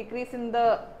result in decrease in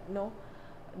the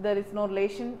there is no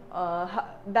relation.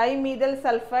 Dimethyl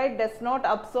sulfide does not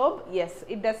absorb. Yes,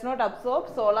 it does not absorb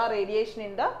solar radiation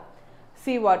in the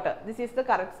seawater. This is the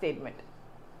correct statement.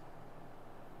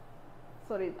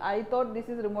 Sorry, I thought this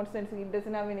is remote sensing. It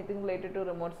doesn't have anything related to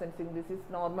remote sensing. This is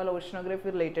normal oceanography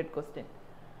related question.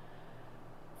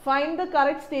 Find the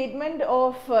correct statement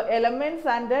of elements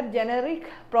and their generic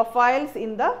profiles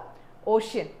in the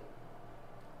ocean.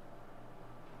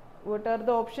 What are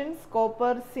the options?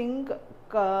 Copper, zinc,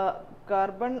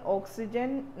 carbon,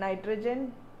 oxygen,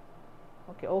 nitrogen.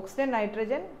 Okay, oxygen,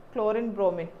 nitrogen, chlorine,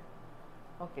 bromine.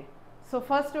 Okay. So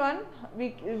first one,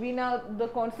 we now the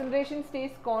concentration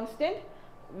stays constant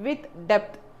with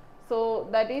depth. So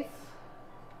that is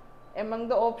among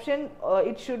the option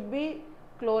it should be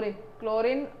chlorine.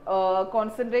 Chlorine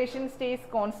concentration stays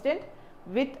constant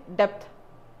with depth.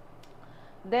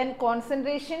 Then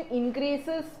concentration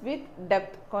increases with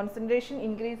depth. Concentration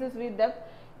increases with depth.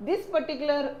 This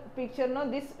particular picture,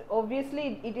 this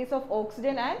obviously it is of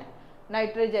oxygen and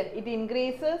nitrogen. It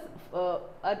increases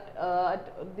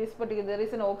at this particular, there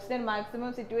is an oxygen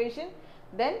maximum situation,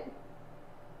 then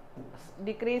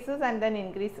decreases and then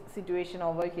increase situation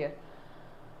over here.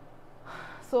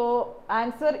 So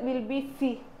answer will be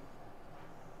C.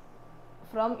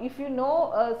 From if you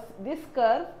know this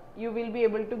curve, you will be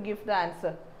able to give the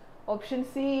answer. Option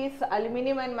C is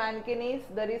aluminum and manganese.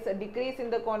 There is a decrease in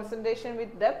the concentration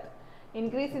with depth.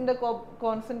 Increase in the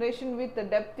concentration with the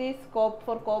depth is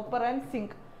for copper and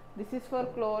zinc. This is for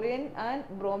chlorine and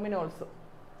bromine also.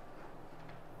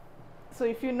 So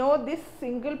if you know this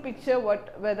single picture,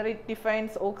 whether it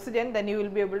defines oxygen, then you will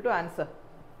be able to answer.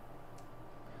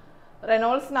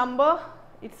 Reynolds number,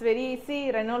 it's very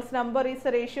easy. Reynolds number is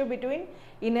the ratio between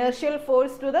inertial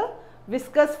force to the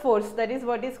viscous force. That is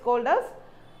what is called as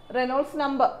Reynolds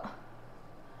number.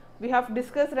 We have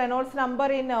discussed Reynolds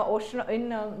number in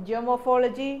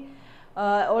geomorphology,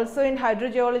 also in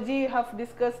hydrogeology. We have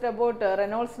discussed about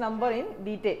Reynolds number in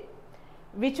detail.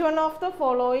 Which one of the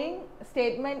following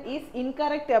statement is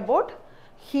incorrect about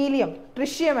helium?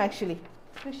 Tritium actually.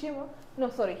 Tritium? No,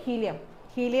 sorry, helium.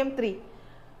 Helium 3.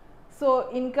 So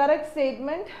incorrect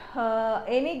statement,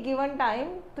 any given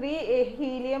time 3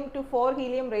 helium to 4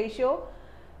 helium ratio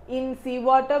in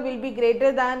seawater will be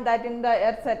greater than that in the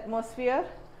Earth's atmosphere.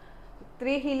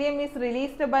 3 helium is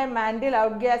released by mantle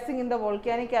outgassing in the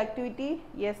volcanic activity.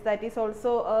 Yes, that is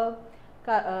also a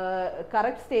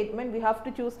correct statement. We have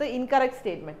to choose the incorrect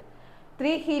statement.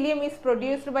 3 helium is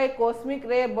produced by cosmic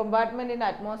ray bombardment in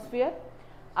atmosphere.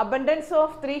 Abundance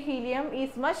of 3 helium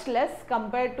is much less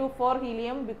compared to 4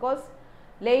 helium because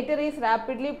Later is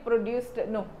rapidly produced.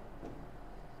 No,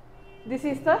 this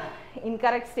is the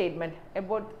incorrect statement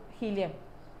about helium.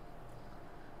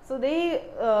 So they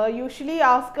usually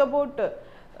ask about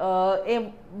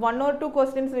one or two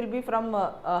questions will be from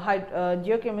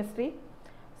geochemistry.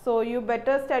 So you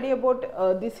better study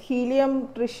about this helium,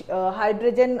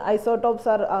 hydrogen isotopes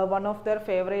are one of their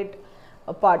favorite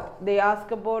part. They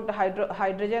ask about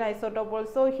hydrogen isotope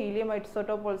also, helium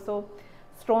isotope also,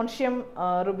 strontium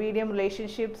rubidium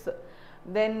relationships.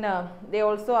 Then they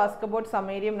also ask about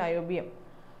samarium niobium.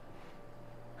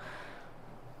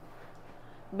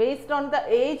 Based on the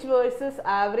age versus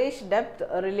average depth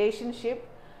relationship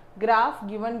graph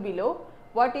given below,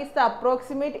 what is the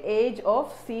approximate age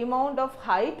of seamount of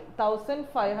height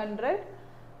 1500?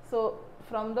 So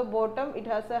from the bottom it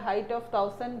has a height of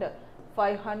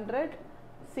 1500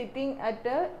 sitting at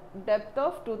a depth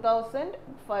of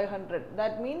 2500.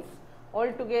 That means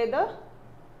altogether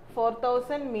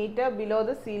 4000 meter below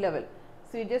the sea level.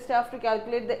 So you just have to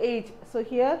calculate the age. So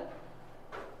here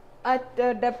at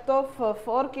a depth of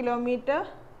 4 kilometer,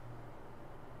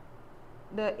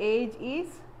 the age is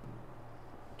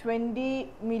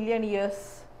 20 million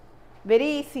years.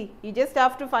 Very easy. You just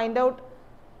have to find out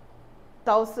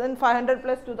 1500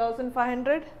 plus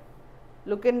 2500.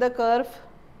 Look in the curve.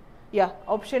 Yeah,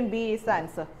 option B is the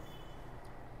answer.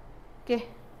 Okay.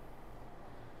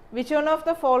 Which one of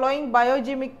the following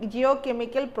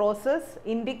geochemical process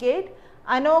indicate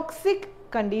anoxic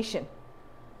condition?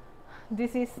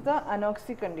 This is the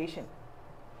anoxic condition.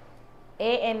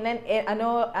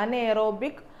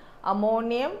 Anaerobic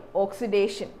ammonium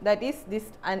oxidation, that is this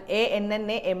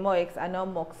ANNAMOX,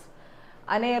 anomox.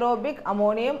 Anaerobic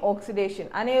ammonium oxidation.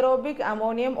 Anaerobic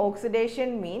ammonium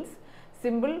oxidation means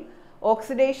simple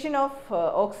oxidation of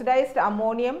oxidized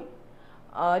ammonium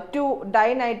to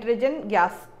dinitrogen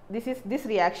gas. This is this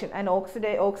reaction, and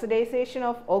oxidization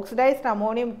of oxidized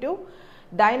ammonium to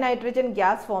dinitrogen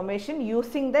gas formation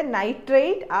using the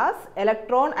nitrate as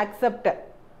electron acceptor.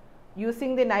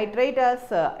 Using the nitrate as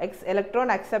electron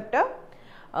acceptor,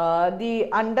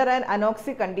 under an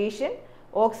anoxic condition,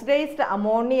 oxidized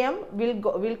ammonium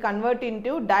will convert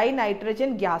into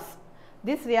dinitrogen gas.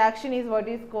 This reaction is what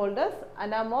is called as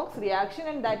anamox reaction,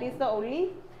 and that is the only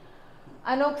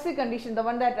anoxic condition, the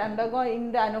one that undergo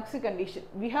in the anoxic condition.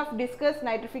 We have discussed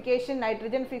nitrification,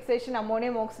 nitrogen fixation,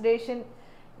 ammonium oxidation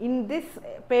in this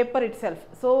paper itself.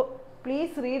 So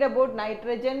please read about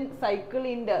nitrogen cycle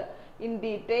in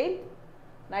detail,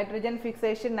 nitrogen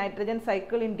fixation, nitrogen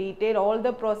cycle in detail, all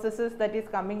the processes that is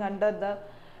coming under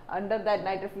that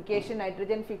nitrification,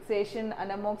 nitrogen fixation,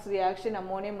 anamox reaction,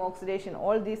 ammonium oxidation,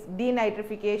 all this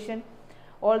denitrification,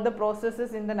 all the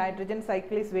processes in the nitrogen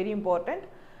cycle is very important.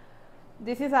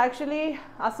 This is actually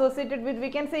associated with, we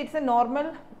can say it's a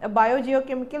normal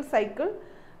biogeochemical cycle.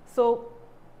 So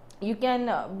you can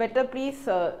better please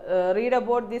read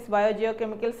about this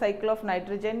biogeochemical cycle of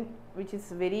nitrogen, which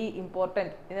is very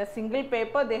important. In a single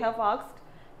paper they have asked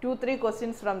 2-3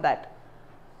 questions from that.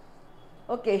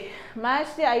 Okay,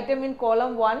 match the item in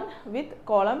column 1 with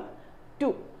column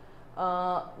 2.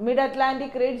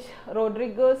 Mid-Atlantic Ridge,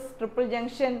 Rodriguez Triple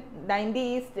Junction, 90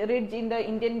 East Ridge in the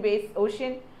Indian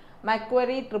Ocean,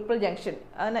 Macquarie Triple Junction.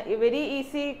 And a very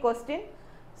easy question.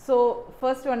 So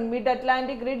first one,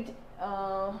 Mid-Atlantic Ridge,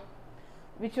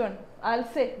 which one?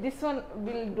 I'll say this one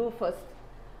will do first.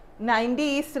 90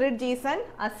 East Ridge is an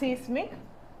aseismic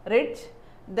ridge.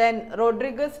 Then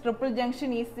Rodriguez Triple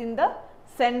Junction is in the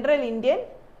Central Indian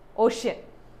Ocean.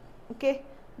 Okay,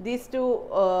 these two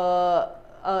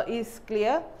is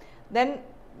clear. Then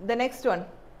the next one,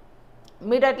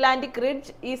 Mid-Atlantic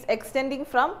Ridge is extending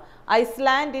from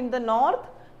Iceland in the north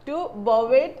to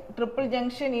Bowet Triple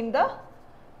Junction in the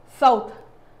south.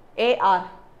 AR,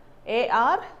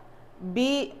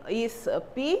 B is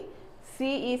P,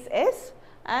 C is S,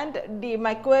 and the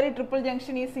Macquarie Triple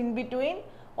Junction is in between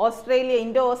Australia,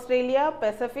 Indo-Australia,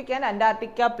 Pacific and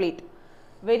Antarctica plate.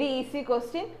 Very easy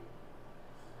question.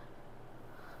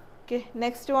 Okay,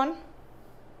 next one,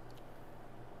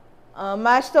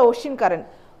 match the ocean current.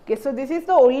 Okay, so this is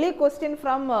the only question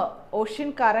from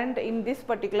ocean current in this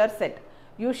particular set.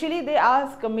 Usually they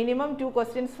ask minimum 2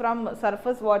 questions from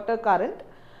surface water current,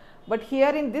 but here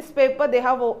in this paper they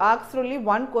have asked only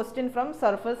 1 question from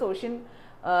surface ocean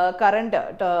current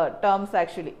terms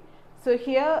actually. So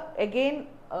here again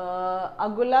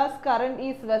Agula's current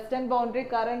is western boundary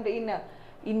current in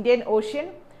Indian Ocean.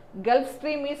 Gulf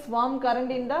Stream is warm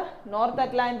current in the North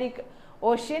Atlantic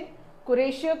Ocean.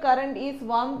 Kuroshio current is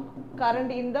warm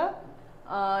current in the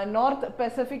North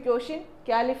Pacific Ocean.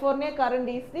 California current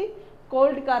is the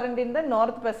cold current in the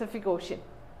North Pacific Ocean.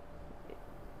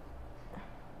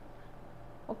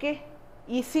 Okay,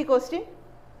 Easy question.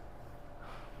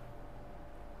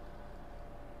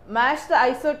 Match the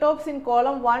isotopes in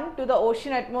column 1 to the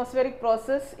ocean atmospheric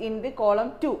process in the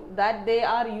column 2 that they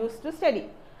are used to study.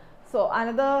 So,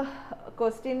 another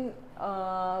question,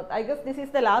 I guess this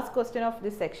is the last question of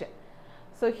this section.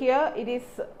 So, here it is,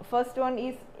 first one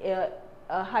is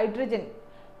hydrogen.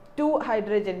 2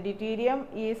 hydrogen deuterium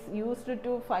is used to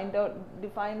define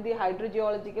the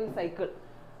hydrogeological cycle.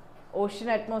 Ocean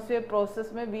atmosphere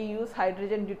process में we use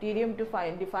hydrogen deuterium to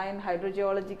define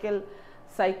hydrogeological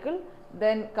cycle.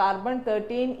 Then carbon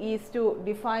 13 is to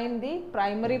define the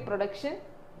primary production.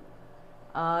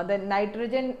 Then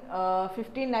nitrogen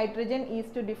 15 nitrogen is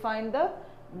to define the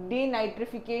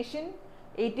denitrification.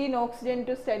 18 oxygen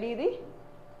to study the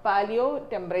paleo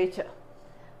temperature.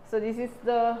 So this is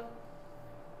the,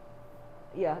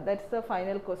 yeah, that's the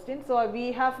final question. So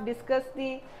we have discussed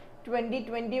the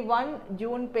 2021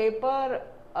 June paper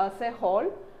as a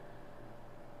whole.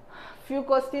 Few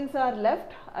questions are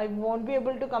left. I won't be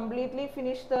able to completely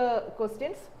finish the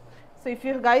questions. So if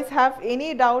you guys have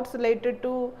any doubts related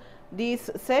to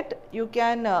this set, you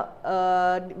can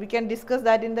we can discuss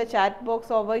that in the chat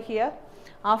box over here.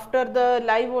 After the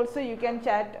live also you can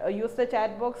use the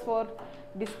chat box for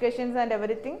discussions and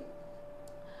everything.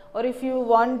 Or if you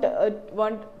want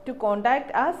to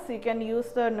contact us, you can use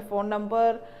the phone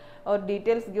number or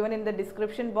details given in the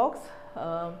description box.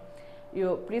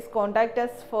 You please contact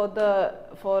us for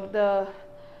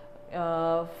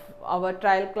our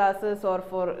trial classes or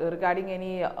for regarding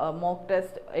any mock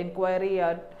test inquiry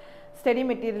or study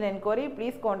material inquiry.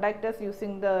 Please contact us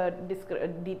using the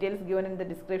details given in the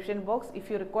description box. If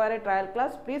you require a trial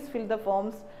class, please fill the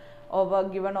forms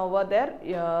given over there.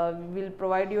 We will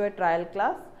provide you a trial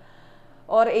class,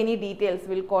 or any details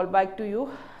will call back to you.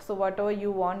 So whatever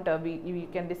you want, we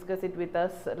can discuss it with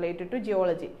us related to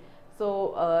geology.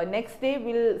 So next day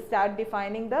we will start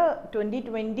defining the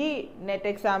 2020 net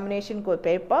examination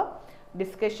paper.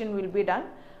 Discussion will be done.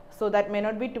 So that may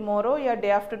not be tomorrow, or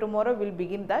day after tomorrow we will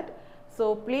begin that.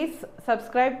 So please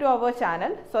subscribe to our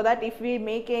channel so that if we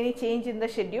make any change in the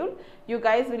schedule, you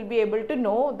guys will be able to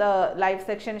know the live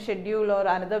section schedule or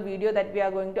another video that we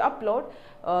are going to upload.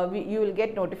 You will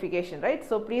get notification, right?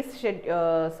 So please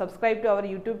subscribe to our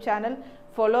YouTube channel,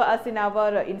 follow us in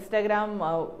our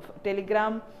Instagram,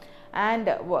 Telegram and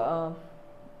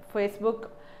Facebook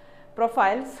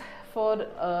profiles for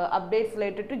updates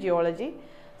related to geology.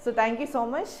 So thank you so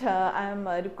much. I am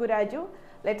Riku Raju.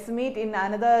 Let's meet in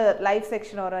another live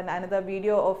section or another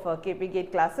video of KP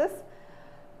GATE classes.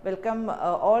 Welcome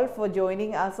all for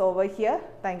joining us over here.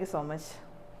 Thank you so much.